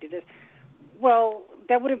have to do this. Well,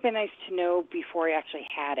 that would have been nice to know before I actually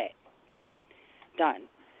had it done.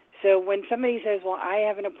 So when somebody says, well, I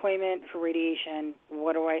have an appointment for radiation,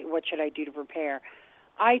 what should I do to prepare?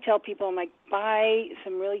 I tell people, I'm like, buy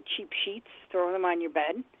some really cheap sheets, throw them on your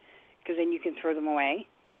bed, because then you can throw them away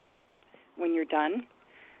when you're done.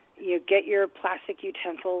 Get your plastic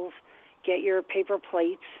utensils, get your paper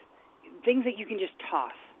plates, things that you can just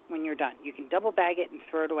toss when you're done. You can double bag it and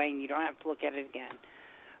throw it away, and you don't have to look at it again.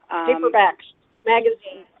 Paperbacks,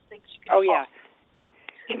 magazines, things you can toss. Yeah.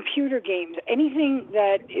 Computer games, anything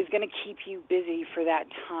that is going to keep you busy for that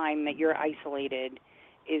time that you're isolated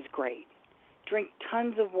is great. Drink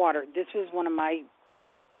tons of water. This was one of my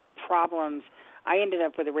problems. I ended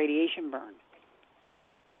up with a radiation burn.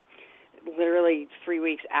 Literally 3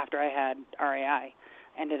 weeks after I had RAI,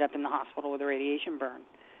 ended up in the hospital with a radiation burn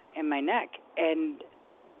in my neck. And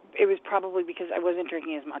it was probably because I wasn't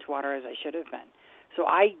drinking as much water as I should have been. So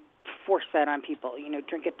I force that on people.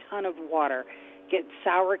 Drink a ton of water. Get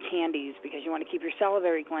sour candies because you want to keep your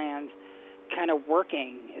salivary glands kind of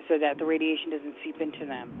working so that the radiation doesn't seep into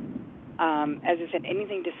them. As I said,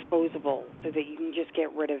 anything disposable so that you can just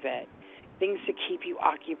get rid of it. Things to keep you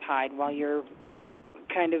occupied while you're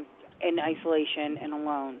kind of in isolation and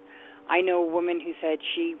alone. I know a woman who said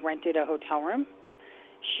she rented a hotel room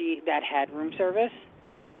that had room service.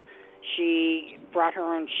 She brought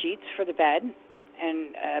her own sheets for the bed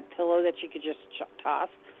and a pillow that she could just toss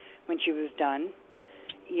when she was done,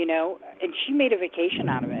 and she made a vacation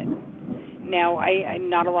out of it. Now, I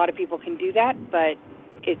not a lot of people can do that, but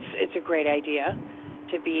it's a great idea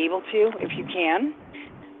to be able to if you can.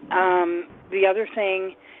 The other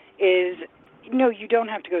thing is, you don't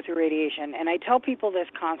have to go through radiation, and I tell people this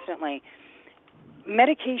constantly.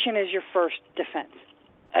 Medication is your first defense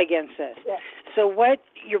against this. Yes. So what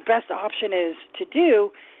your best option is to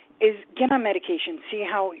do is get on medication, see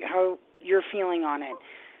how you're feeling on it.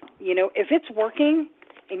 If it's working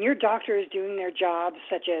and your doctor is doing their job,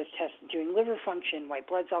 such as doing liver function, white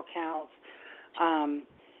blood cell counts,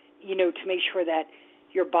 to make sure that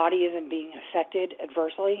your body isn't being affected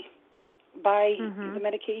adversely by the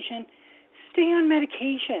medication, stay on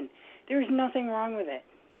medication. There's nothing wrong with it.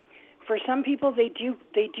 For some people, they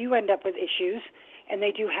do end up with issues, and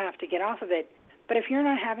they do have to get off of it. But if you're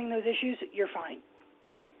not having those issues, you're fine.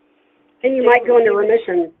 And you might go into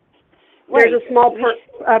remission. Right. There's a small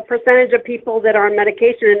percentage of people that are on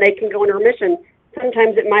medication, and they can go into remission.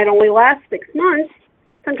 Sometimes it might only last 6 months.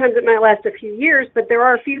 Sometimes it might last a few years, but there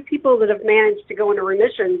are a few people that have managed to go into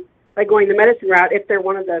remission by going the medicine route if they're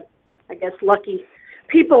one of the, lucky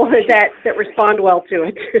people that respond well to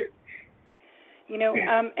it.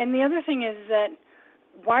 And the other thing is that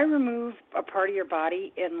why remove a part of your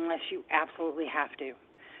body unless you absolutely have to?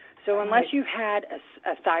 So unless you've had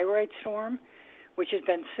a thyroid storm, which has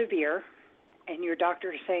been severe, and your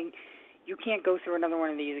doctor is saying you can't go through another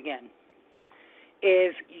one of these again,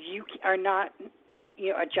 if you are not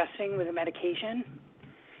adjusting with a medication,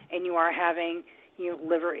 and you are having,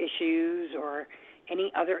 liver issues or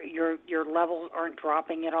any other, your levels aren't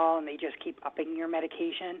dropping at all and they just keep upping your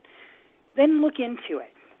medication, then look into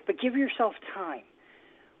it. But give yourself time.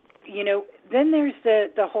 Then there's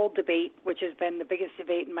the whole debate, which has been the biggest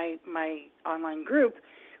debate in my online group,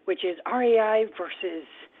 which is RAI versus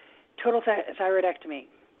total thyroidectomy.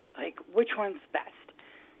 Like, which one's best?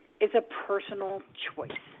 It's a personal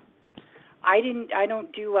choice. I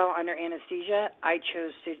don't do well under anesthesia. I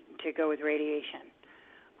chose to go with radiation.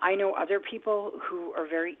 I know other people who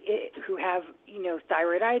have,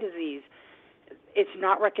 thyroid eye disease. It's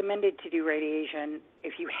not recommended to do radiation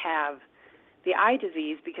if you have the eye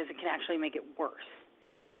disease because it can actually make it worse.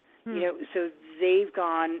 So they've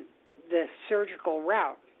gone the surgical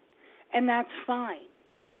route, and that's fine.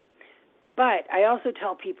 But I also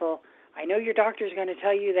tell people, I know your doctor's going to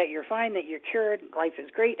tell you that you're fine, that you're cured, life is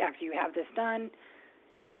great after you have this done.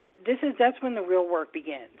 That's when the real work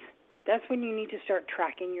begins. That's when you need to start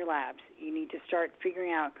tracking your labs. You need to start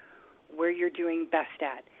figuring out where you're doing best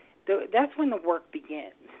at. That's when the work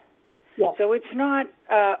begins. Yes. So it's not,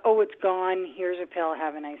 it's gone, here's a pill,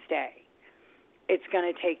 have a nice day. It's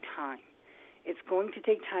going to take time. It's going to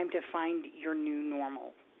take time to find your new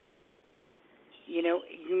normal.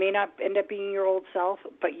 You may not end up being your old self,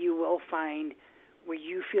 but you will find where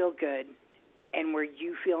you feel good and where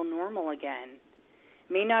you feel normal again.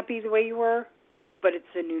 May not be the way you were, but it's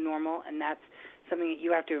the new normal, and that's something that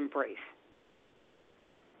you have to embrace.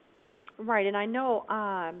 Right, and I know,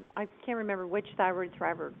 I can't remember which Thyroid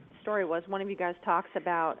Thriver story was. One of you guys talks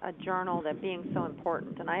about a journal that being so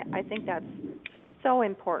important, and I think that's so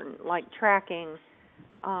important, like tracking,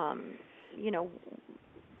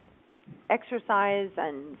 exercise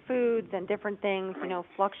and foods and different things,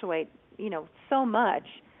 fluctuate, so much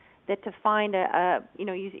that to find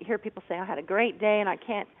you hear people say, I had a great day and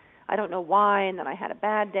I don't know why, and then I had a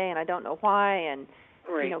bad day and I don't know why, and,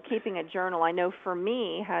 right. Keeping a journal, I know for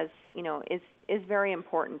me has, is very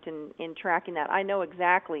important in tracking that. I know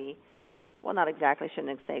exactly, well, not exactly,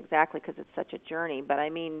 shouldn't say exactly because it's such a journey, but I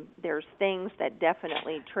mean, there's things that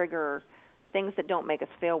definitely trigger things that don't make us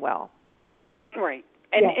feel well. Right.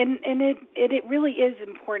 And it really is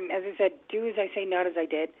important, as I said, do as I say, not as I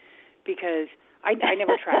did, because I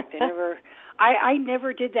never tracked. I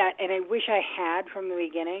never did that, and I wish I had from the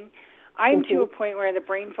beginning. I'm to a point where the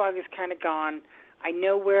brain fog is kind of gone. I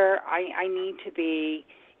know where I need to be.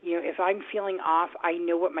 If I'm feeling off, I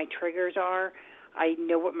know what my triggers are. I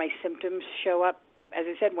know what my symptoms show up. As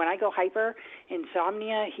I said, when I go hyper,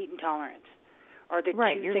 insomnia, heat intolerance are the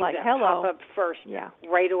two things that pop up first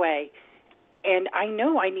right away. And I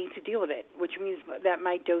know I need to deal with it, which means that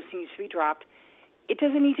my dose needs to be dropped. It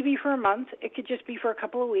doesn't need to be for a month. It could just be for a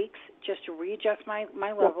couple of weeks, just to readjust my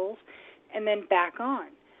levels and then back on.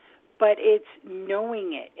 But it's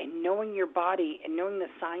knowing it and knowing your body and knowing the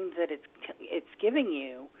signs that it's giving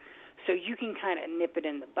you so you can kind of nip it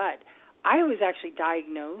in the bud. I was actually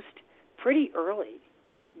diagnosed pretty early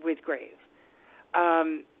with Graves.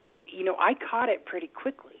 I caught it pretty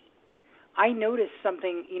quickly. I noticed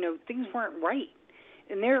something, things weren't right.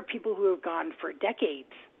 And there are people who have gone for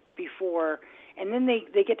decades before, and then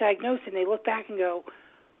they get diagnosed and they look back and go,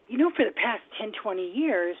 for the past 10, 20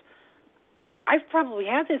 years, I've probably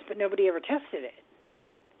had this, but nobody ever tested it.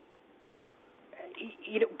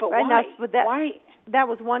 But why? Why? That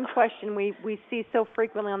was one question we see so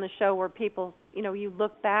frequently on the show where people, you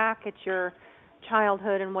look back at your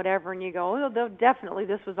childhood and whatever, and you go, definitely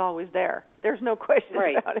this was always there. There's no question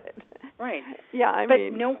about it. Right. Yeah, I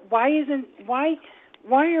mean. But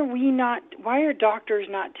why are doctors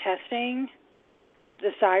not testing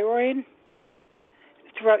the thyroid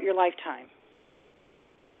throughout your lifetime?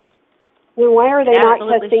 Then why are they not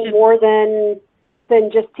testing more than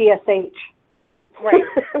just TSH? Right.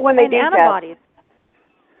 When they do antibodies.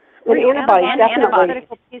 And antibodies, definitely. Antibodies are a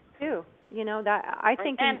critical piece too. That I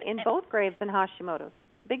think in both Graves and Hashimoto's,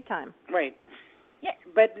 big time. Right. Yeah.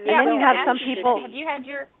 But and then you have some people.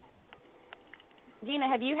 Gina,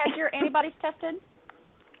 have you had your antibodies tested?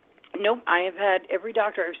 Nope. I have had every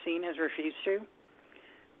doctor I've seen has refused to,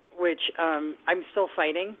 which I'm still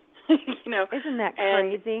fighting. Isn't that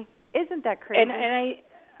crazy? Isn't that crazy? And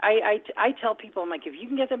I tell people, I'm like, if you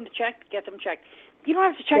can get them checked, get them checked. You don't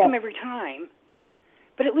have to check them every time,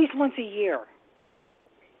 but at least once a year.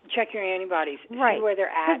 Check your antibodies, see where they're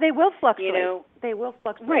at. Because they will fluctuate. They will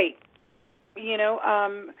fluctuate. Right.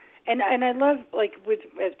 And I love, like,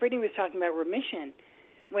 as Britney was talking about remission,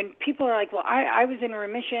 when people are like, well, I was in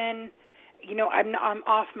remission, I'm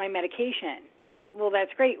off my medication. Well,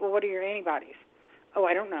 that's great. Well, what are your antibodies? Oh,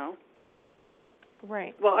 I don't know.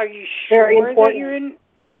 Right. Well, are you sure that you're in?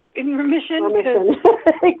 in remission. Remission.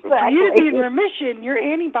 Exactly. For you to be in Exactly. remission, your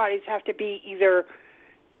antibodies have to be either,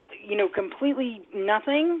 completely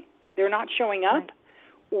nothing, they're not showing up, Right.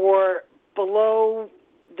 or below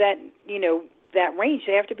that, that range.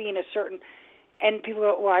 They have to be in a certain, and people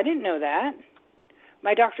go, well, I didn't know that.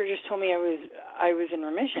 My doctor just told me I was in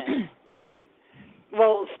remission.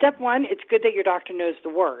 Well, step one, it's good that your doctor knows the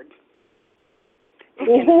word and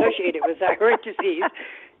can associate it with thyroid disease.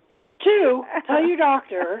 Two, tell your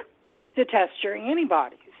doctor to test your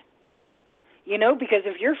antibodies. Because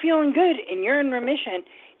if you're feeling good and you're in remission,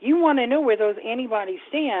 you want to know where those antibodies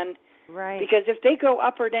stand. Right. Because if they go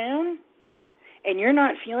up or down and you're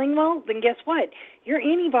not feeling well, then guess what? Your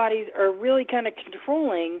antibodies are really kind of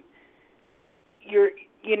controlling your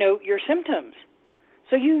symptoms.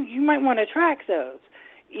 So you might want to track those,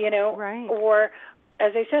 Right. Or,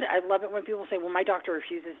 as I said, I love it when people say, well, my doctor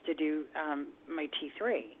refuses to do my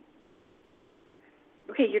T3.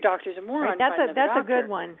 Okay, your doctor's a moron. Right. That's find another doctor. a good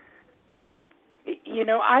one.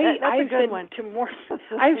 I've a good said one. to more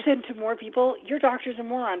I've said to more people, your doctor's a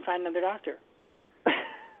moron, find another doctor.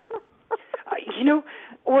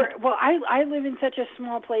 I live in such a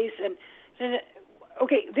small place, and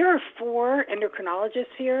okay, there are 4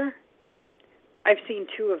 endocrinologists here. I've seen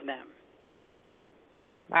 2 of them.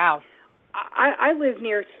 Wow. I live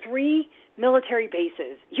near 3 military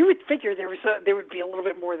bases. You would figure there would be a little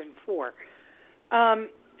bit more than 4.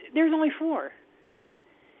 There's only 4.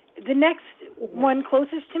 The next one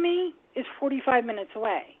closest to me is 45 minutes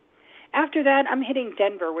away. After that, I'm hitting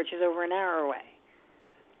Denver, which is over an hour away.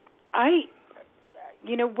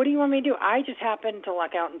 What do you want me to do? I just happen to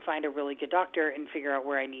luck out and find a really good doctor and figure out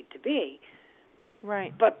where I need to be.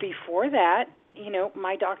 Right. But before that,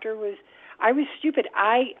 my doctor I was stupid.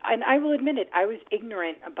 And I will admit it, I was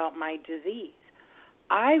ignorant about my disease.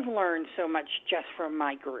 I've learned so much just from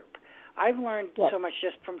my group. I've learned so much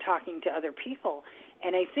just from talking to other people.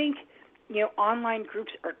 And I think, online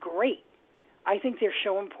groups are great. I think they're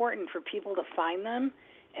so important for people to find them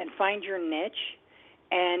and find your niche,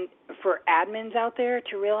 and for admins out there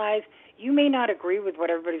to realize you may not agree with what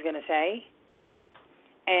everybody's going to say,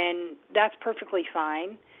 and that's perfectly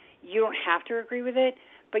fine. You don't have to agree with it,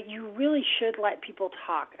 but you really should let people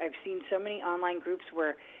talk. I've seen so many online groups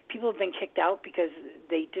where people have been kicked out because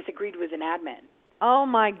they disagreed with an admin. Oh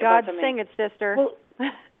my God, sing it, sister. Well,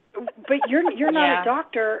 but you're not Yeah. a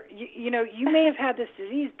doctor. You may have had this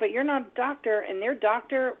disease, but you're not a doctor, and their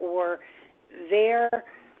doctor or their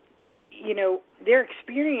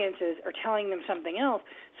experiences are telling them something else.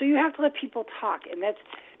 So you have to let people talk, and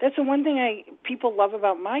that's the one thing people love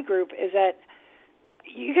about my group is that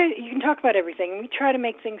you can talk about everything, and we try to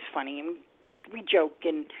make things funny, and we joke,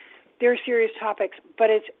 and there are serious topics, but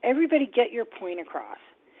it's everybody get your point across.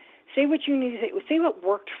 Say what you need to say. Say what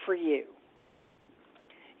worked for you.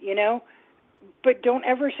 But don't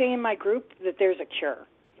ever say in my group that there's a cure.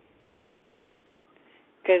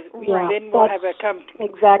 Because then we'll have a come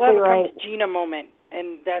to Gina moment,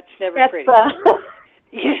 and that's never pretty.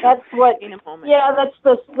 That's what. In a moment. Yeah, that's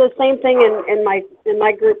the same thing in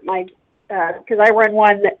my group. Because I run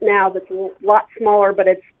one now that's a lot smaller, but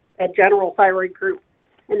it's a general thyroid group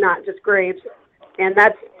and not just Graves. And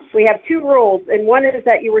we have 2 rules, and one is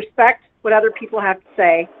that you respect what other people have to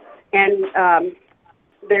say, and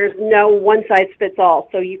there's no one size fits all.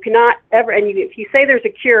 So you cannot ever, and if you say there's a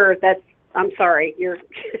cure, I'm sorry, you're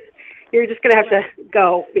just going to have to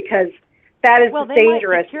go, because that is they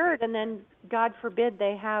dangerous. might be cured, and then God forbid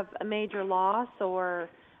they have a major loss or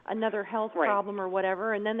another health problem or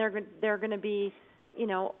whatever, and then they're going to be,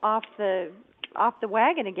 off the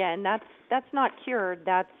wagon again. That's not cured.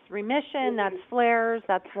 That's remission. That's flares.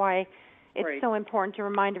 That's why it's so important to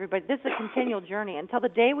remind everybody this is a continual journey until the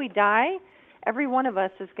day we die. Every one of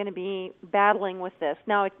us is going to be battling with this.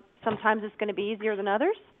 Now, sometimes it's going to be easier than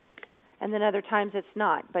others, and then other times it's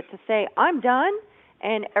not. But to say, I'm done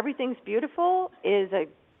and everything's beautiful is a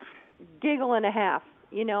giggle and a half.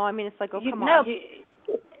 It's like, oh, come on.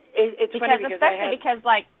 It's funny because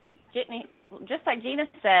like just like Gina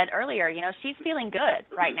said earlier, she's feeling good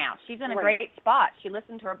right now. She's in a great spot. She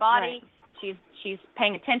listened to her body. She's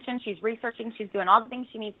paying attention. She's researching. She's doing all the things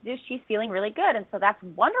she needs to do. She's feeling really good, and so that's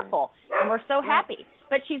wonderful, and we're so happy.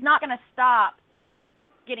 But she's not going to stop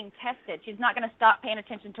getting tested. She's not going to stop paying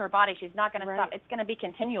attention to her body. She's not going to stop. It's going to be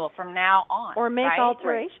continual from now on. Or make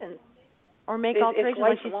alterations. Or make alterations.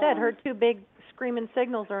 Like she said, her 2 big screaming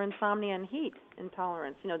signals are insomnia and heat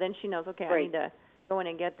intolerance. Then she knows, okay, I need to go in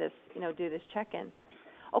and get this, do this check-in.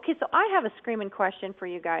 Okay, so I have a screaming question for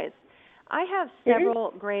you guys. I have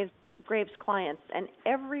several Graves clients, and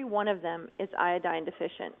every one of them is iodine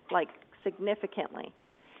deficient, like significantly.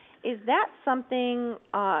 Is that something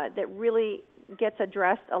that really gets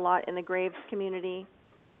addressed a lot in the Graves community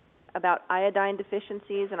about iodine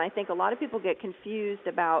deficiencies? And I think a lot of people get confused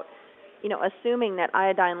about, assuming that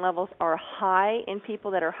iodine levels are high in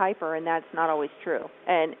people that are hyper, and that's not always true.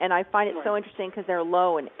 And I find it so interesting because they're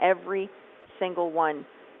low in every single one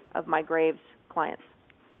of my Graves clients.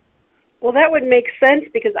 Well, that would make sense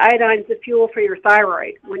because iodine's the fuel for your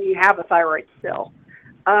thyroid when you have a thyroid still.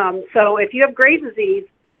 So if you have Graves' disease,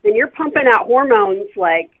 then you're pumping out hormones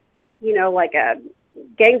like a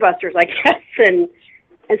gangbusters, I guess, and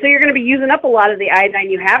so you're going to be using up a lot of the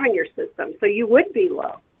iodine you have in your system. So you would be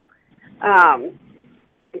low.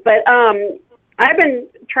 But I've been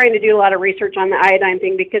trying to do a lot of research on the iodine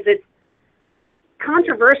thing because it's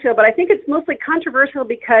controversial, but I think it's mostly controversial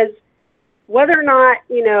because whether or not,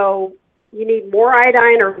 you need more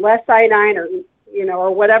iodine or less iodine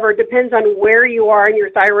or whatever, depends on where you are in your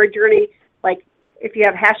thyroid journey, like if you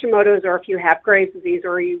have Hashimoto's or if you have Graves' disease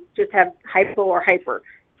or you just have hypo or hyper,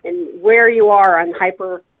 and where you are on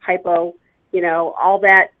hyper, hypo, all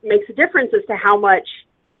that makes a difference as to how much,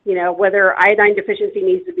 whether iodine deficiency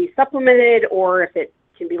needs to be supplemented or if it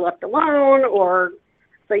can be left alone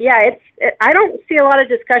but yeah, I don't see a lot of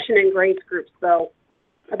discussion in Graves groups though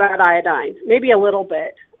about iodine, maybe a little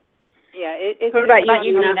bit. Yeah, it's what about not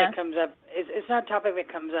you, something Gina? that comes up. It's not a topic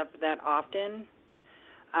that comes up that often.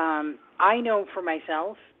 I know for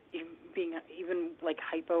myself, being even like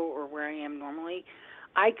hypo or where I am normally,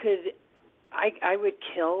 I would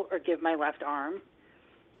kill or give my left arm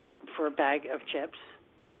for a bag of chips,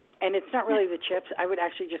 and it's not really the chips. I would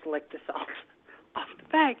actually just lick the salt off the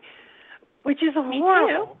bag, which is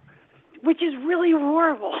horrible. Which is really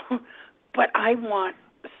horrible. But I want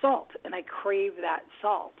salt, and I crave that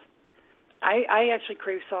salt. I actually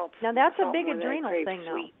crave salt. Now that's salt a big more than I adrenal crave thing,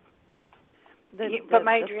 sweet. though. But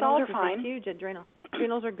my the adrenals salt are fine. is a huge adrenal.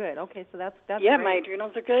 Adrenals are good. Okay, so that's yeah, great. my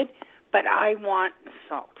adrenals are good, but I want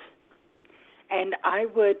salt. And I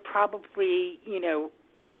would probably,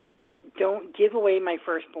 don't give away my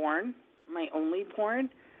firstborn, my only born,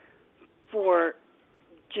 for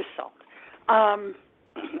just salt. I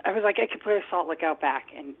was like, I could put a salt lick out back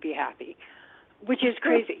and be happy, which is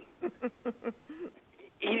crazy.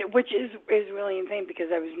 Which is really insane because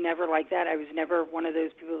I was never like that. I was never one of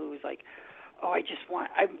those people who was like, oh,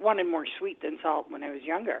 I wanted more sweet than salt when I was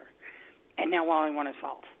younger, and now all I want is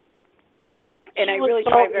salt. And I really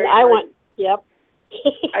try very hard. Yep.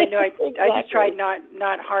 I know. Exactly. I just tried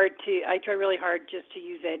not hard to. I try really hard just to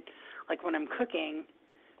use it, like when I'm cooking,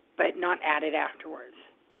 but not add it afterwards.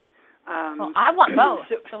 Well, I want both.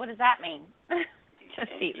 So what does that mean?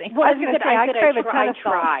 Just teasing. Well, I was going to say, I crave a ton of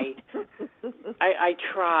salt. I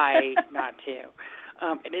try not to.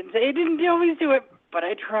 It didn't always do it, but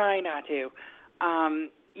I try not to.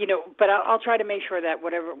 But I'll try to make sure that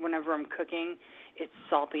whenever I'm cooking, it's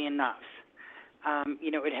salty enough.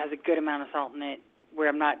 It has a good amount of salt in it where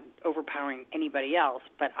I'm not overpowering anybody else,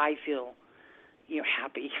 but I feel,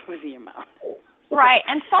 happy with the amount. Right,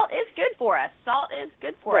 and salt is good for us. Salt is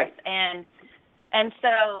good for us, and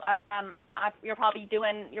so you're probably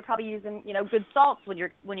using good salts when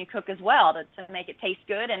you cook as well to make it taste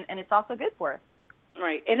good, and it's also good for us.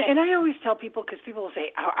 Right, and I always tell people, because people will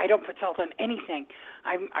say, I don't put salt on anything.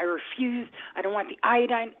 I refuse. I don't want the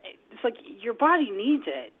iodine. It's like your body needs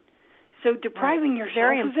it. So depriving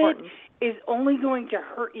yourself of it is only going to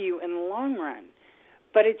hurt you in the long run.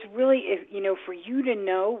 But it's really, for you to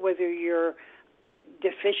know whether you're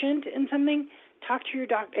deficient in something, talk to your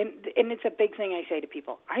doctor. And it's a big thing I say to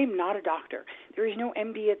people. I am not a doctor. There is no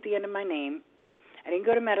MD at the end of my name. I didn't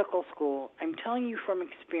go to medical school. I'm telling you from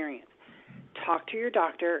experience. Talk to your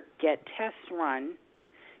doctor, get tests run,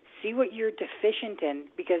 see what you're deficient in,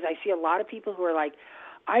 because I see a lot of people who are like,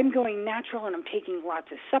 I'm going natural and I'm taking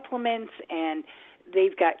lots of supplements, and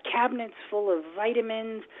they've got cabinets full of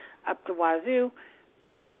vitamins up the wazoo.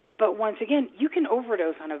 But once again, you can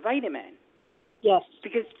overdose on a vitamin. Yes.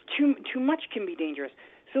 Because too much can be dangerous.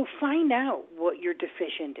 So find out what you're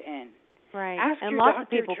deficient in. Right. Ask and your lots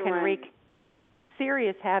doctor of people to can run. wreak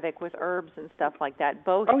serious havoc with herbs and stuff like that,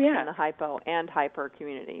 both in the hypo and hyper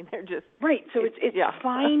community. They're just right. So it's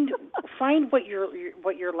find what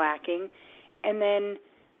you're lacking, and then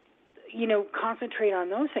concentrate on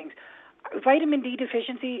those things. Vitamin D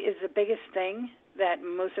deficiency is the biggest thing that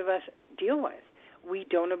most of us deal with. We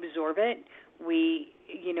don't absorb it.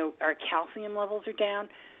 Our calcium levels are down.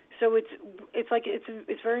 So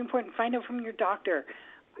it's very important. Find out from your doctor.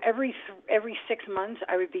 Every 6 months,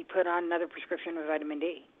 I would be put on another prescription of vitamin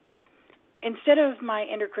D. Instead of my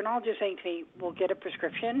endocrinologist saying to me, "Well, get a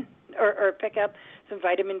prescription or pick up some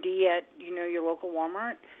vitamin D at your local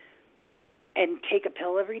Walmart," and take a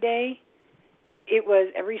pill every day, it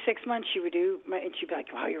was every 6 months she would do, and she'd be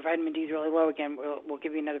like, wow, your vitamin D is really low again. We'll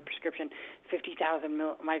give you another prescription, 50,000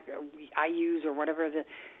 IUs or whatever.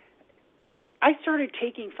 I started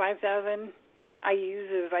taking 5,000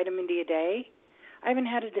 IUs of vitamin D a day. I haven't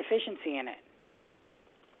had a deficiency in it.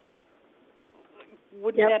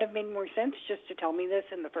 Wouldn't that have made more sense just to tell me this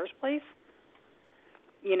in the first place?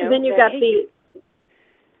 You know, and then you got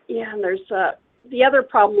and there's the other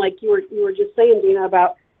problem, like you were just saying, Gina,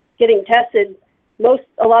 about getting tested.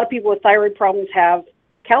 A lot of people with thyroid problems have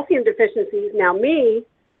calcium deficiencies. Now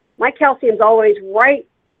my calcium's always right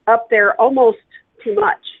up there, almost too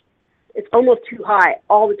much. It's almost too high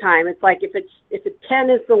all the time. It's like if 10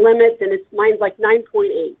 is the limit, then mine's like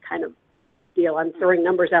 9.8 kind of deal. I'm throwing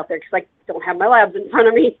numbers out there because I don't have my labs in front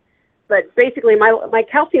of me. But basically, my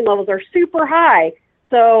calcium levels are super high.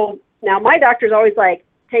 So now my doctor's always like,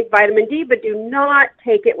 take vitamin D, but do not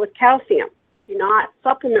take it with calcium. Do not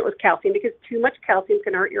supplement with calcium because too much calcium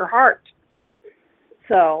can hurt your heart.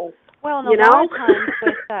 So, well, and a lot of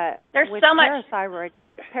times with so much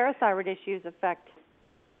parathyroid issues affect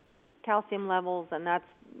calcium levels, and that's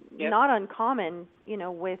not uncommon, you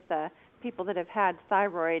know, with people that have had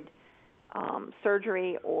thyroid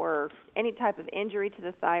surgery or any type of injury to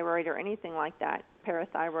the thyroid or anything like that.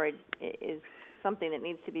 Parathyroid is something that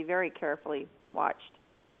needs to be very carefully watched.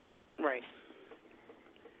 Right.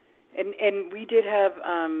 And we did have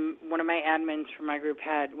one of my admins from my group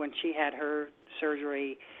when she had her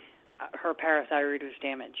surgery, her parathyroid was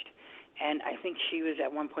damaged. And I think she was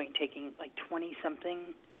at one point taking like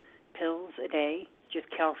 20-something pills a day, just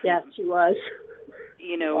calcium. Yes, she was.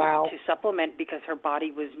 You know, to supplement because her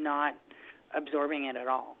body was not absorbing it at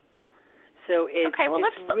all. So it's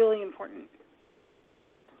really important.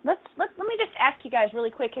 Let me just ask you guys really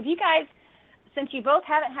quick. Have you guys, since you both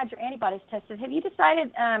haven't had your antibodies tested, have you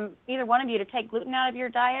decided, either one of you, to take gluten out of your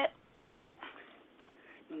diet?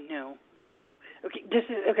 No. This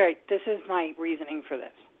is my reasoning for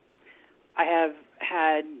this. I have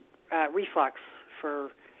had reflux for,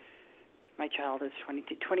 my child is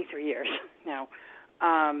 23 years now.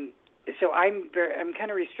 So I'm kind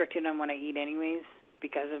of restricted on what I eat anyways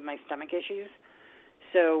because of my stomach issues.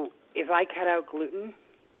 So if I cut out gluten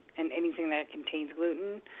and anything that contains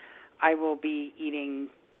gluten, I will be eating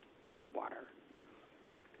water.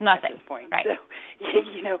 Nothing. At this point. Right. So,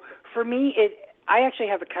 you know, for me, I actually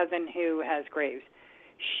have a cousin who has Graves.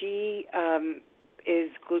 She is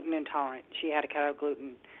gluten intolerant. She had to cut out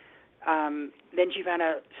gluten. Then she found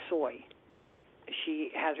out soy.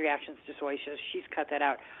 She has reactions to soy, so she's cut that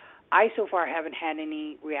out. I so far haven't had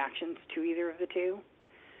any reactions to either of the two,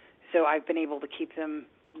 so I've been able to keep them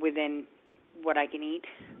within what I can eat.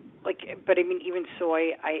 But I mean, even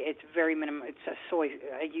soy, it's very minimal. It's a soy.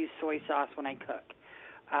 I use soy sauce when I cook,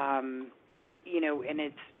 you know, and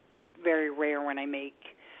it's very rare when I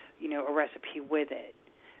make, you know, a recipe with it.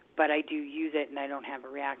 But I do use it, and I don't have a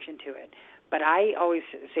reaction to it. But I always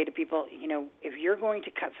say to people, you know, if you're going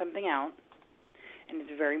to cut something out, and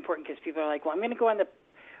it's very important because people are like, well, I'm going to go on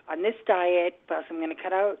this diet, plus I'm going to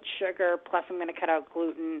cut out sugar, plus I'm going to cut out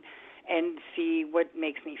gluten, and see what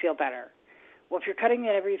makes me feel better. Well, if you're cutting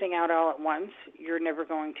everything out all at once, you're never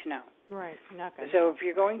going to know. Right. Not going to. So if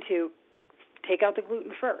you're going to take out the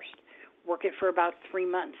gluten first, work it for about 3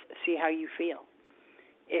 months, see how you feel.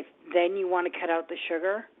 If then you want to cut out the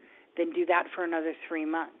sugar, then do that for another 3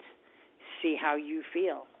 months. See how you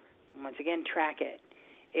feel. Once again, track it.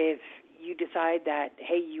 If you decide that,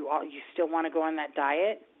 hey, you still want to go on that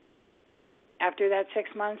diet, after that 6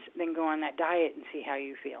 months, then go on that diet and see how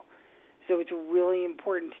you feel. So it's really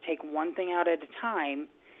important to take one thing out at a time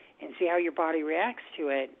and see how your body reacts to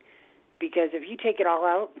it, because if you take it all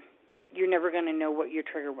out, you're never going to know what your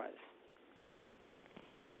trigger was.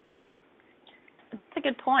 That's a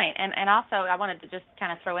good point. And also I wanted to just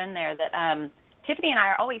kind of throw in there that Tiffany and I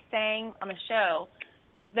are always saying on the show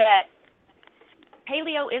that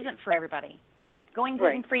paleo isn't for everybody. Going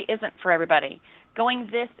gluten-free isn't for everybody. Going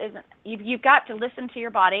this isn't. You've got to listen to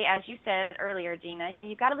your body, as you said earlier, Gina.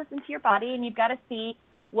 You've got to listen to your body, and you've got to see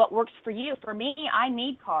what works for you. For me, I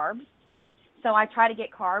need carbs, so I try to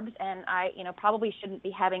get carbs, and I, probably shouldn't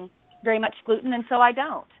be having very much gluten, and so I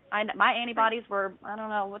don't. My antibodies were, I don't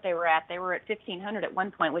know what they were at. They were at 1,500 at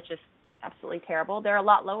one point, which is absolutely terrible. They're a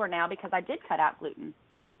lot lower now because I did cut out gluten.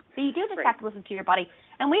 So you do just have to listen to your body,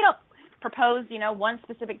 and we don't propose, one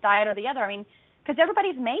specific diet or the other. I mean, because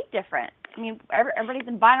everybody's made different. I mean, everybody's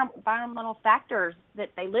environmental factors that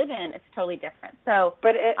they live in, it's totally different. So,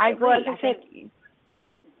 but I agree. I think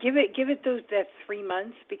give it that 3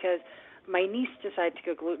 months, because my niece decided to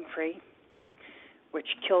go gluten-free, which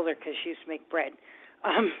killed her because she used to make bread.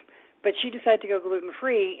 But she decided to go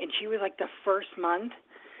gluten-free, and she was like the first month,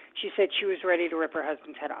 she said she was ready to rip her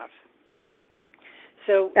husband's head off.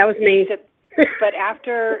 So That was me. Said, but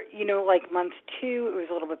after, like month 2, it was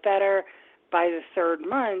a little bit better. By the 3rd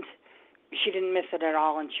month, she didn't miss it at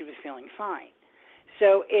all, and she was feeling fine.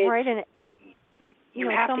 So it's, right, and you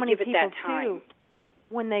have so to many give it people that time. too,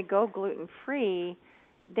 when they go gluten-free,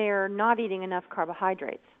 they're not eating enough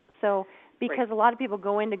carbohydrates. So because a lot of people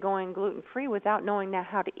go into going gluten-free without knowing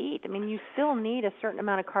how to eat. I mean, you still need a certain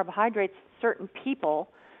amount of carbohydrates, certain people,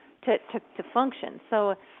 to function.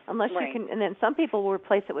 So unless you can, and then some people will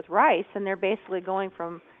replace it with rice, and they're basically going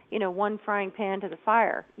from, one frying pan to the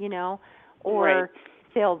fire, or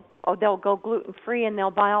they'll go gluten-free, and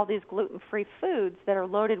they'll buy all these gluten-free foods that are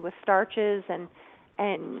loaded with starches and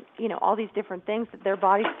all these different things that their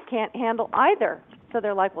bodies can't handle either. So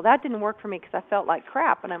they're like, well, that didn't work for me because I felt like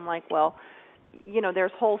crap. And I'm like, well,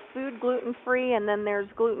 there's whole food gluten-free, and then there's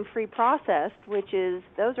gluten-free processed,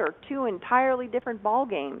 those are 2 entirely different ball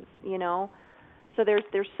games, So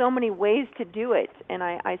there's so many ways to do it, and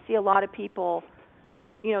I see a lot of people,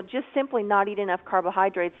 just simply not eat enough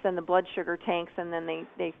carbohydrates, then the blood sugar tanks, and then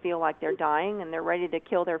they feel like they're dying, and they're ready to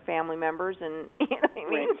kill their family members, and what I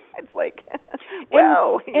mean? It's like,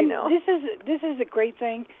 wow, and this is a great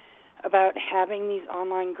thing about having these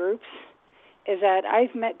online groups, is that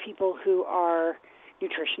I've met people who are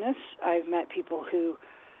nutritionists. I've met people who,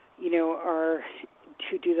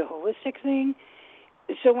 who do the holistic thing.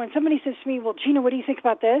 So when somebody says to me, well, Gina, what do you think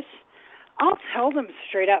about this? I'll tell them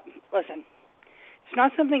straight up, listen, it's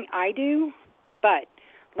not something I do, but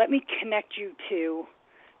let me connect you to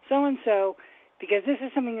so-and-so, because this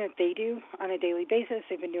is something that they do on a daily basis.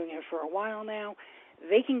 They've been doing it for a while now.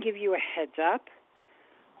 They can give you a heads up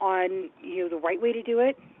on, the right way to do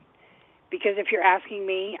it. Because if you're asking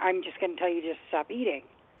me, I'm just going to tell you just stop eating.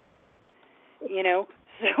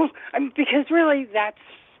 So because really that's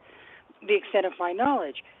the extent of my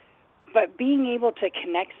knowledge. But being able to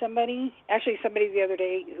connect somebody, actually somebody the other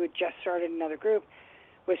day who had just started another group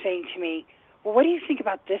was saying to me, well, what do you think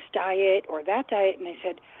about this diet or that diet? And I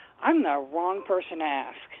said, I'm the wrong person to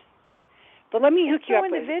ask. But let me hook you up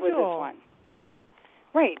with this one.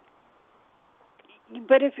 Right.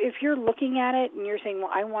 But if you're looking at it and you're saying,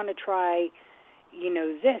 well, I want to try,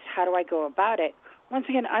 this, how do I go about it? Once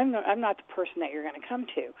again, I'm not the person that you're going to come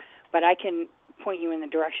to, but I can point you in the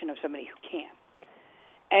direction of somebody who can.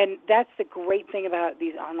 And that's the great thing about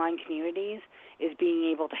these online communities, is being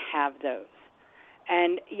able to have those.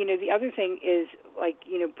 And, the other thing is, like,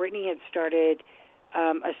 Britney had started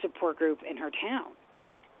a support group in her town,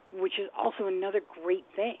 which is also another great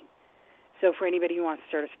thing. So for anybody who wants to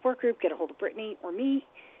start a support group, get a hold of Britney or me.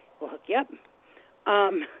 We'll hook you up.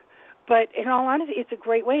 But in all honesty, it's a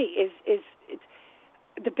great way. It's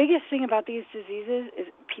the biggest thing about these diseases is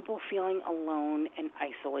people feeling alone and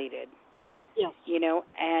isolated. Yes.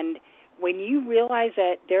 And when you realize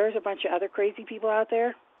that there's a bunch of other crazy people out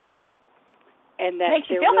there, and that makes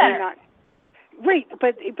you they're feel really better. not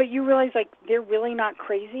right, but you realize like they're really not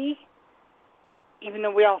crazy, even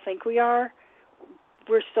though we all think we are.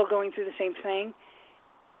 We're still going through the same thing.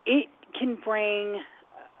 It can bring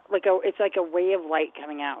it's like a ray of light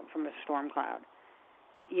coming out from a storm cloud.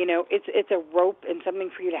 It's a rope and something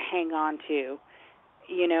for you to hang on to,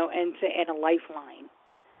 and a lifeline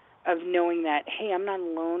of knowing that, hey, I'm not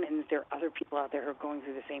alone, and that there are other people out there who are going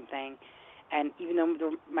through the same thing. And even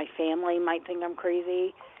though my family might think I'm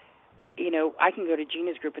crazy, I can go to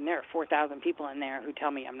Gina's group, and there are 4,000 people in there who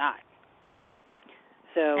tell me I'm not.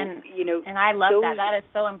 So, and I love that. That is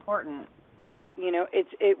so important.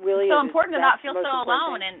 It really it's so is. important to not feel so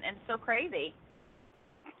alone thing. and so crazy.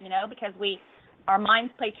 Because our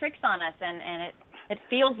minds play tricks on us, and it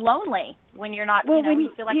feels lonely when you're not. Well, when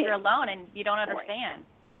you feel like you're alone and you don't understand.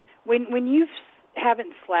 When you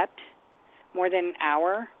haven't slept more than an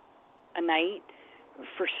hour a night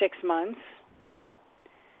for 6 months,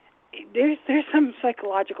 there's some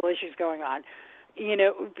psychological issues going on.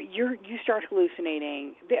 You start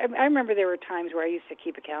hallucinating. I remember there were times where I used to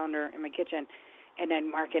keep a calendar in my kitchen, and I'd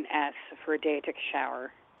mark an S for a day I took a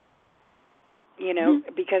shower.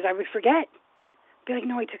 Because I would forget. Be like,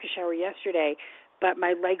 no, I took a shower yesterday, but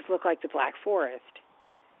my legs look like the Black Forest.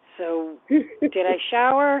 So did I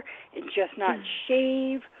shower and just not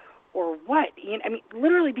shave, or what?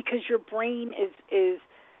 Literally, because your brain is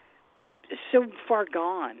so far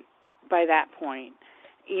gone by that point,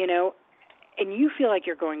 and you feel like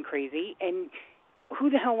you're going crazy, and who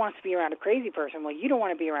the hell wants to be around a crazy person? Well, you don't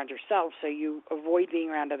want to be around yourself, so you avoid being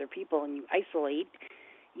around other people, and you isolate,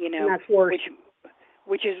 And that's worse.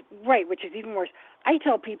 which is right, which is even worse. I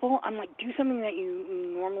tell people, I'm like, do something that you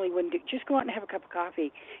normally wouldn't do. Just go out and have a cup of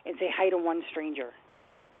coffee and say hi to one stranger.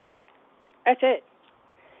 That's it.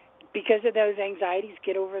 Because of those anxieties,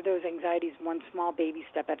 get over those anxieties one small baby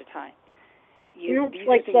step at a time.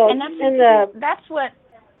 Like that's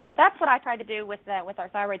what I try to do with our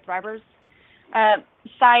Thyroid Thrivers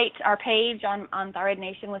site. Our page on Thyroid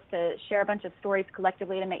Nation was to share a bunch of stories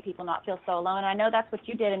collectively to make people not feel so alone. And I know that's what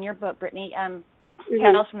you did in your book, Brittany.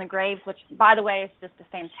 Tales from the Graves, which, by the way, is just a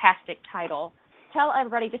fantastic title. Tell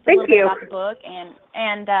everybody just a little bit about the book and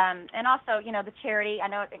also, the charity. I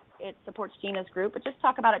know it supports Gina's group, but just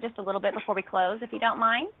talk about it just a little bit before we close, if you don't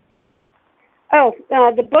mind. Oh,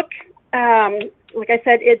 the book, like I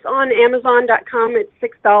said, it's on Amazon.com. It's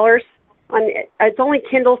 $6. It's only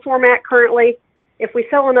Kindle format currently. If we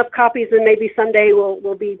sell enough copies, then maybe someday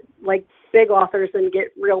we'll be like big authors and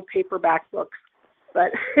get real paperback books.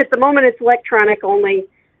 But at the moment, it's electronic only.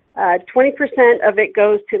 20% of it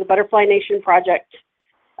goes to the Butterfly Nation Project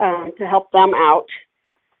to help them out.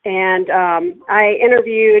 And I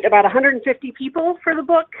interviewed about 150 people for the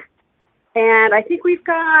book, and I think we've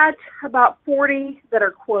got about 40 that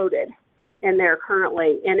are quoted in there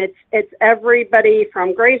currently. And it's everybody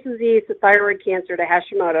from Graves' disease to thyroid cancer to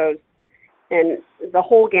Hashimoto's, and the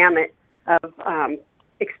whole gamut of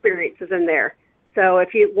experiences in there. So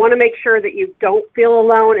if you want to make sure that you don't feel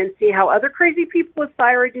alone and see how other crazy people with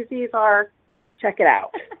thyroid disease are, check it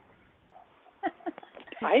out.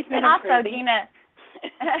 And also, Gina,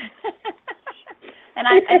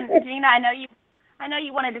 and Gina, I know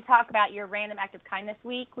you wanted to talk about your Random Act of Kindness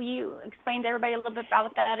Week. Will you explain to everybody a little bit about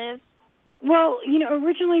what that is? Well,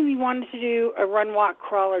 originally we wanted to do a run, walk,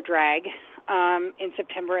 crawl, or drag in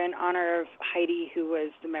September in honor of Heidi, who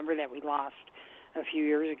was the member that we lost a few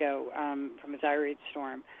years ago from a thyroid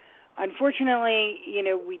storm. Unfortunately,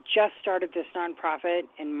 we just started this nonprofit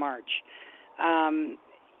in March.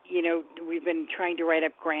 We've been trying to write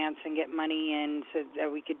up grants and get money in so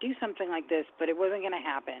that we could do something like this, but it wasn't going to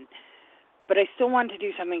happen. But I still wanted to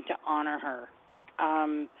do something to honor her.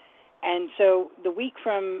 And so the week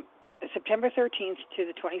from September 13th to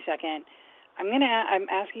the 22nd, I'm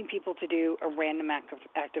asking people to do a random act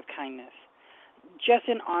of kindness, just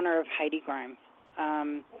in honor of Heidi Grime.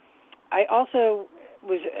 I also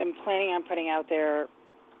am planning on putting out there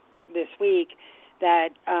this week that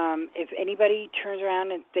if anybody turns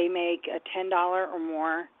around and they make a $10 or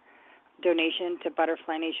more donation to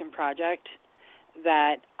Butterfly Nation Project,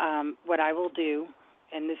 that what I will do,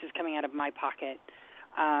 and this is coming out of my pocket,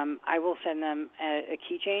 I will send them a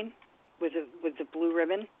keychain with the blue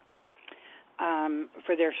ribbon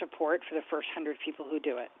for their support for the first 100 people who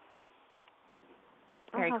do it.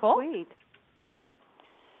 Very cool. Sweet.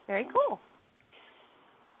 Very cool.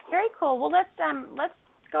 Very cool. Well, let's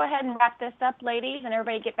go ahead and wrap this up, ladies, and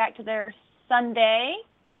everybody get back to their Sunday.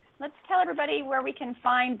 Let's tell everybody where we can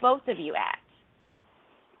find both of you at.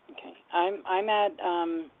 Okay. I'm at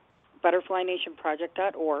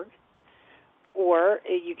butterflynationproject.org, or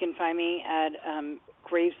you can find me at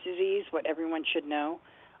Graves' Disease, What Everyone Should Know,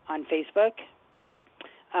 on Facebook.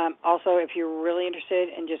 Also, if you're really interested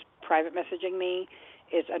in just private messaging me,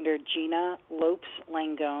 it's under Gina Lopes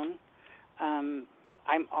Langone. I'm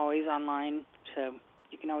always online, so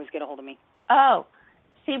you can always get a hold of me. Oh,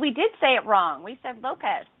 see, we did say it wrong. We said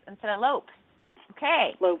Lopez instead of Lopes.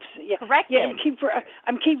 Okay. Lopes, yeah. Corrected. Yeah,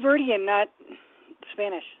 I'm Cape Verdean, not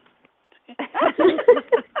Spanish.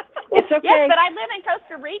 It's okay. Yes, but I live in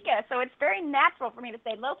Costa Rica, so it's very natural for me to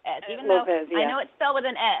say Lopez, even Lopez, though I know it's spelled with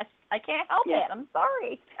an S. I can't help it. I'm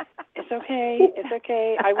sorry. It's okay. It's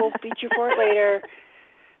okay. I will beat you for it later.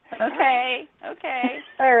 Okay.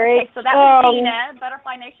 All right. Okay, so that was Gina,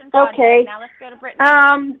 Butterfly Nation Project. Okay. Now let's go to Brittany.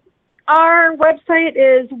 Our website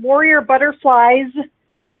is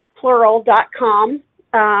warriorbutterflies.com.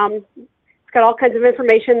 It's got all kinds of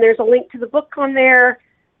information. There's a link to the book on there.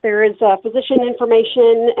 There is physician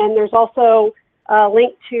information, and there's also a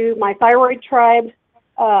link to my Thyroid Tribe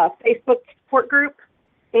Facebook support group.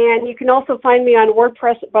 And you can also find me on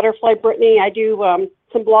WordPress at Butterfly Brittany. I do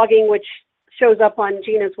some blogging, which shows up on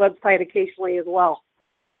Gina's website occasionally as well.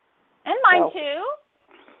 And mine too.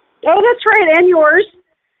 Oh, that's right, and yours.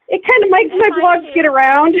 It kind of makes my blogs get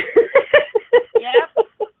around. Yep,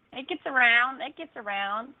 it gets around. We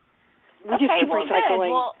just keep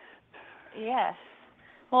recycling. Well, yes.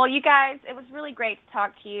 Well, you guys, it was really great to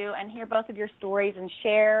talk to you and hear both of your stories and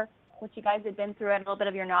share what you guys have been through and a little bit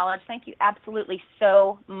of your knowledge. Thank you absolutely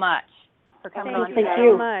so much for coming on today. Thank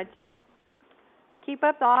you so much. Keep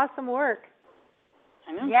up the awesome work.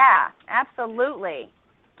 I know. Yeah, absolutely.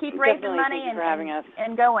 Keep raising money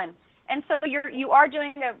and going. And so you are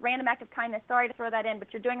doing a random act of kindness. Sorry to throw that in,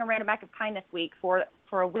 but you're doing a random act of kindness week for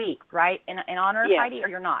a week, right? In honor of Heidi, or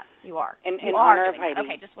you're not? You are. In you honor are of Heidi.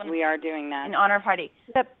 Okay, just we are doing that. In honor of Heidi.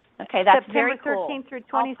 Okay, that's September very cool. 13th through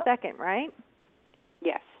 22nd, right?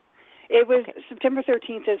 Yes. It was September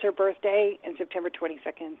 13th is her birthday, and September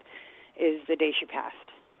 22nd is the day she passed.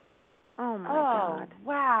 Oh, my God.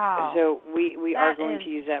 Wow. So we are going to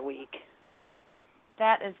use that week.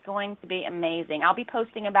 That is going to be amazing. I'll be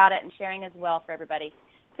posting about it and sharing as well for everybody.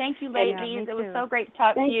 Thank you, ladies. It was so great to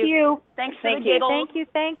talk to you. Thank you. Thanks for the giggles.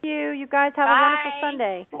 Thank you. You guys have a wonderful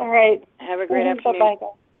Sunday. All right. Have a great afternoon.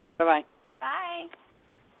 Bye-bye. Bye-bye. Bye.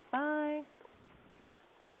 Bye.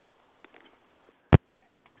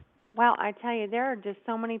 Wow, I tell you, there are just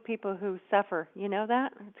so many people who suffer. You know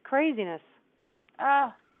that? It's craziness.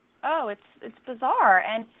 It's bizarre.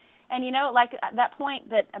 And you know, like that point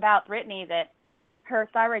that about Britney, that her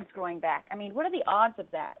thyroid's growing back. I mean, what are the odds of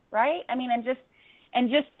that, right? I mean, and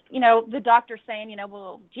just you know, the doctor saying, you know,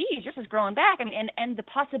 well, geez, yours is growing back. I mean, and the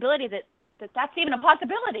possibility that's even a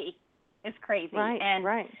possibility is crazy. Right, and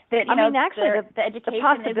right. That, you I know, mean, actually, the education the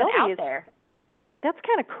possibility isn't out there. That's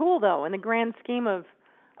kind of cool, though, in the grand scheme of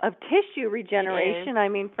tissue regeneration. I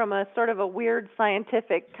mean, from a sort of a weird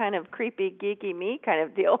scientific kind of creepy, geeky me kind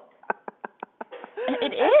of deal. It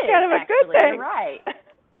That's is kind of a actually, good thing. You're right.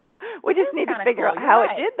 We just need to figure out how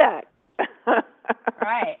it did that.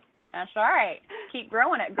 Right. That's right. Keep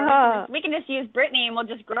growing it. We can just use Britney and we'll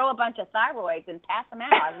just grow a bunch of thyroids and pass them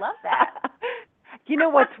out. I love that. You know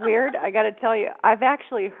what's weird? I got to tell you, I've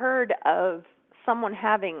actually heard of someone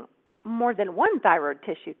having more than one thyroid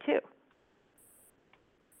tissue, too.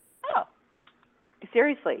 Oh.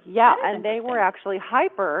 Seriously, yeah, and they were actually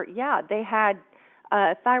hyper. Yeah, they had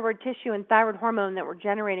thyroid tissue and thyroid hormone that were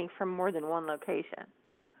generating from more than one location.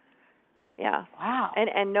 Yeah. Wow.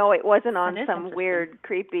 And no, it wasn't on some weird,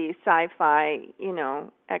 creepy sci-fi, you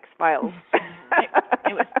know, X-Files.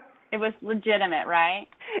 It was legitimate, right?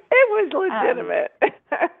 It was legitimate.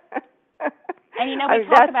 And you know, we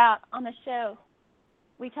talk about on the show,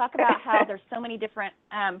 we talk about how there's so many different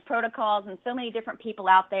protocols and so many different people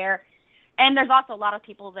out there. And there's also a lot of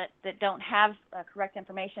people that don't have correct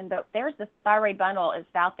information. But there's the thyroid bundle is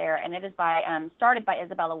out there, and it is started by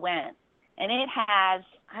Isabella Wentz. And it has,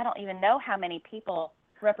 I don't even know how many people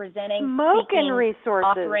representing, speaking, resources,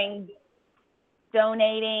 offering,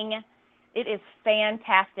 donating. It is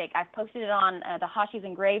fantastic. I've posted it on the Hashis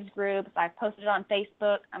and Graves groups. I've posted it on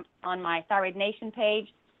Facebook on my Thyroid Nation page.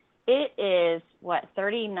 It is, what,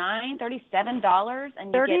 $37?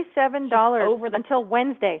 And you $37 over until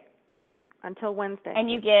Wednesday. And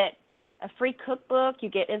you get a free cookbook. You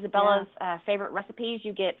get Isabella's favorite recipes.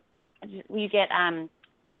 You get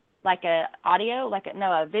like a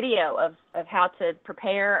video of how to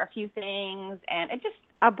prepare a few things, and it just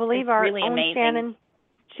I believe our really own amazing.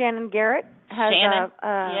 Shannon Garrett has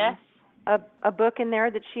a book in there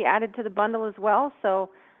that she added to the bundle as well. So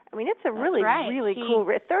I mean, it's a really cool.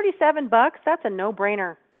 $37. That's a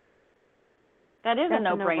no-brainer. That is a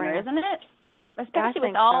no-brainer, isn't it? Especially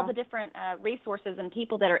with all the different resources and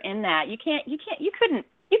people that are in that. You couldn't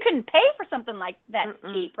pay for something like that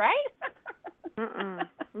cheap, right?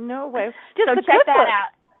 No way. So check that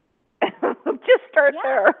out. Just start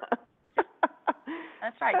there.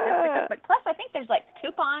 That's right. But plus, I think there's like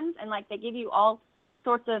coupons and like they give you all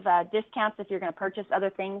sorts of discounts if you're going to purchase other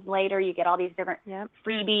things later. You get all these different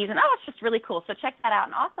freebies, and it's just really cool. So check that out.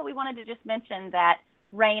 And also, we wanted to just mention that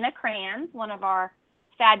Raina Kranz, one of our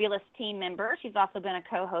fabulous team members, she's also been a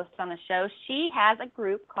co-host on the show. She has a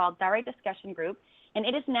group called Thyroid Discussion Group, and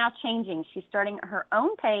it is now changing. She's starting her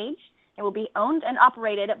own page. It will be owned and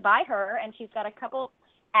operated by her, and she's got a couple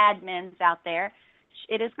admins out there.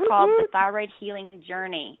 It is called the Thyroid Healing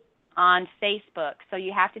Journey on Facebook. So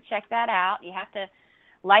you have to check that out. You have to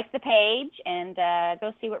like the page and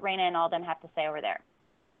go see what Raina and all them have to say over there.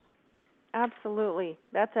 Absolutely.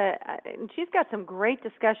 And she's got some great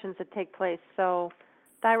discussions that take place. So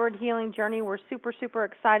Thyroid Healing Journey, we're super, super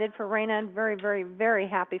excited for Raina and very, very, very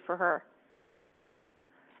happy for her.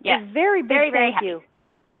 Yes. A very big thank you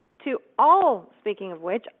to all, speaking of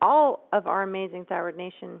which, all of our amazing Thyroid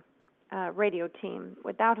Nation radio team,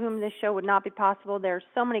 without whom this show would not be possible. There's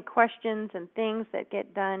so many questions and things that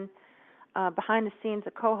get done behind the scenes,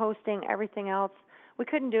 the co-hosting, everything else. We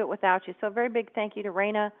couldn't do it without you. So a very big thank you to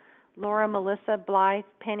Raina, Laura, Melissa, Blythe,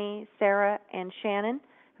 Penny, Sarah, and Shannon,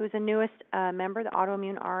 who's the newest member, the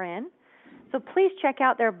Autoimmune RN. So please check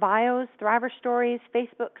out their bios, Thriver Stories,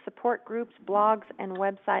 Facebook support groups, blogs, and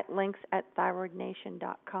website links at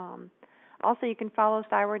thyroidnation.com. Also, you can follow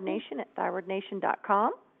Thyroid Nation at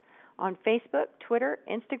thyroidnation.com, on Facebook, Twitter,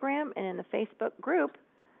 Instagram, and in the Facebook group,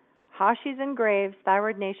 Hashi's and Graves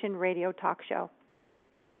Thyroid Nation radio talk show.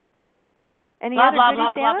 Any blah, other blah, goodies,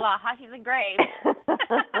 blah, Dana? blah, blah. Hashi's and Graves.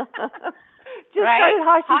 Just right? started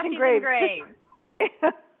Hashi's Hashi's and Graves.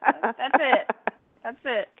 That's it. That's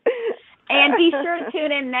it. And be sure to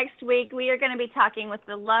tune in next week. We are going to be talking with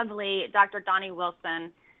the lovely Dr. Donnie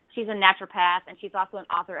Wilson. She's a naturopath, and she's also an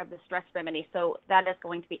author of The Stress Remedy. So that is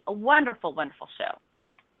going to be a wonderful, wonderful show.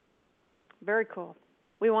 Very cool.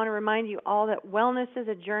 We want to remind you all that wellness is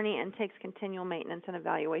a journey and takes continual maintenance and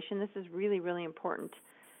evaluation. This is really, really important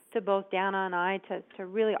to both Dana and I to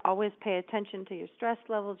really always pay attention to your stress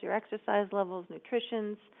levels, your exercise levels,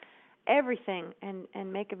 nutritions, everything,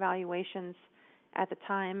 and make evaluations at the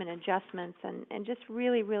time and adjustments, and just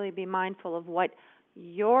really, really be mindful of what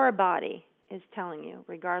your body is telling you,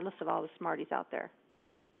 regardless of all the smarties out there.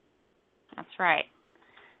 That's right.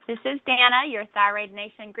 This is Dana, your Thyroid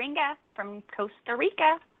Nation gringa from Costa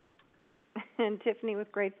Rica. And Tiffany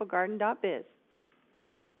with GratefulGarden.biz.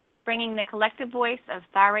 Bringing the collective voice of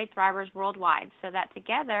thyroid thrivers worldwide so that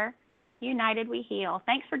together, united, we heal.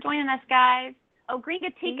 Thanks for joining us, guys. Oh,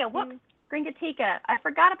 Gringa Tika. Whoops. Gringa Tika. I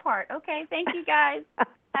forgot a part. Okay, thank you, guys.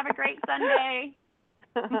 Have a great Sunday.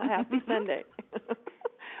 Happy Sunday.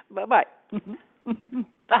 Bye-bye.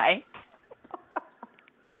 Bye.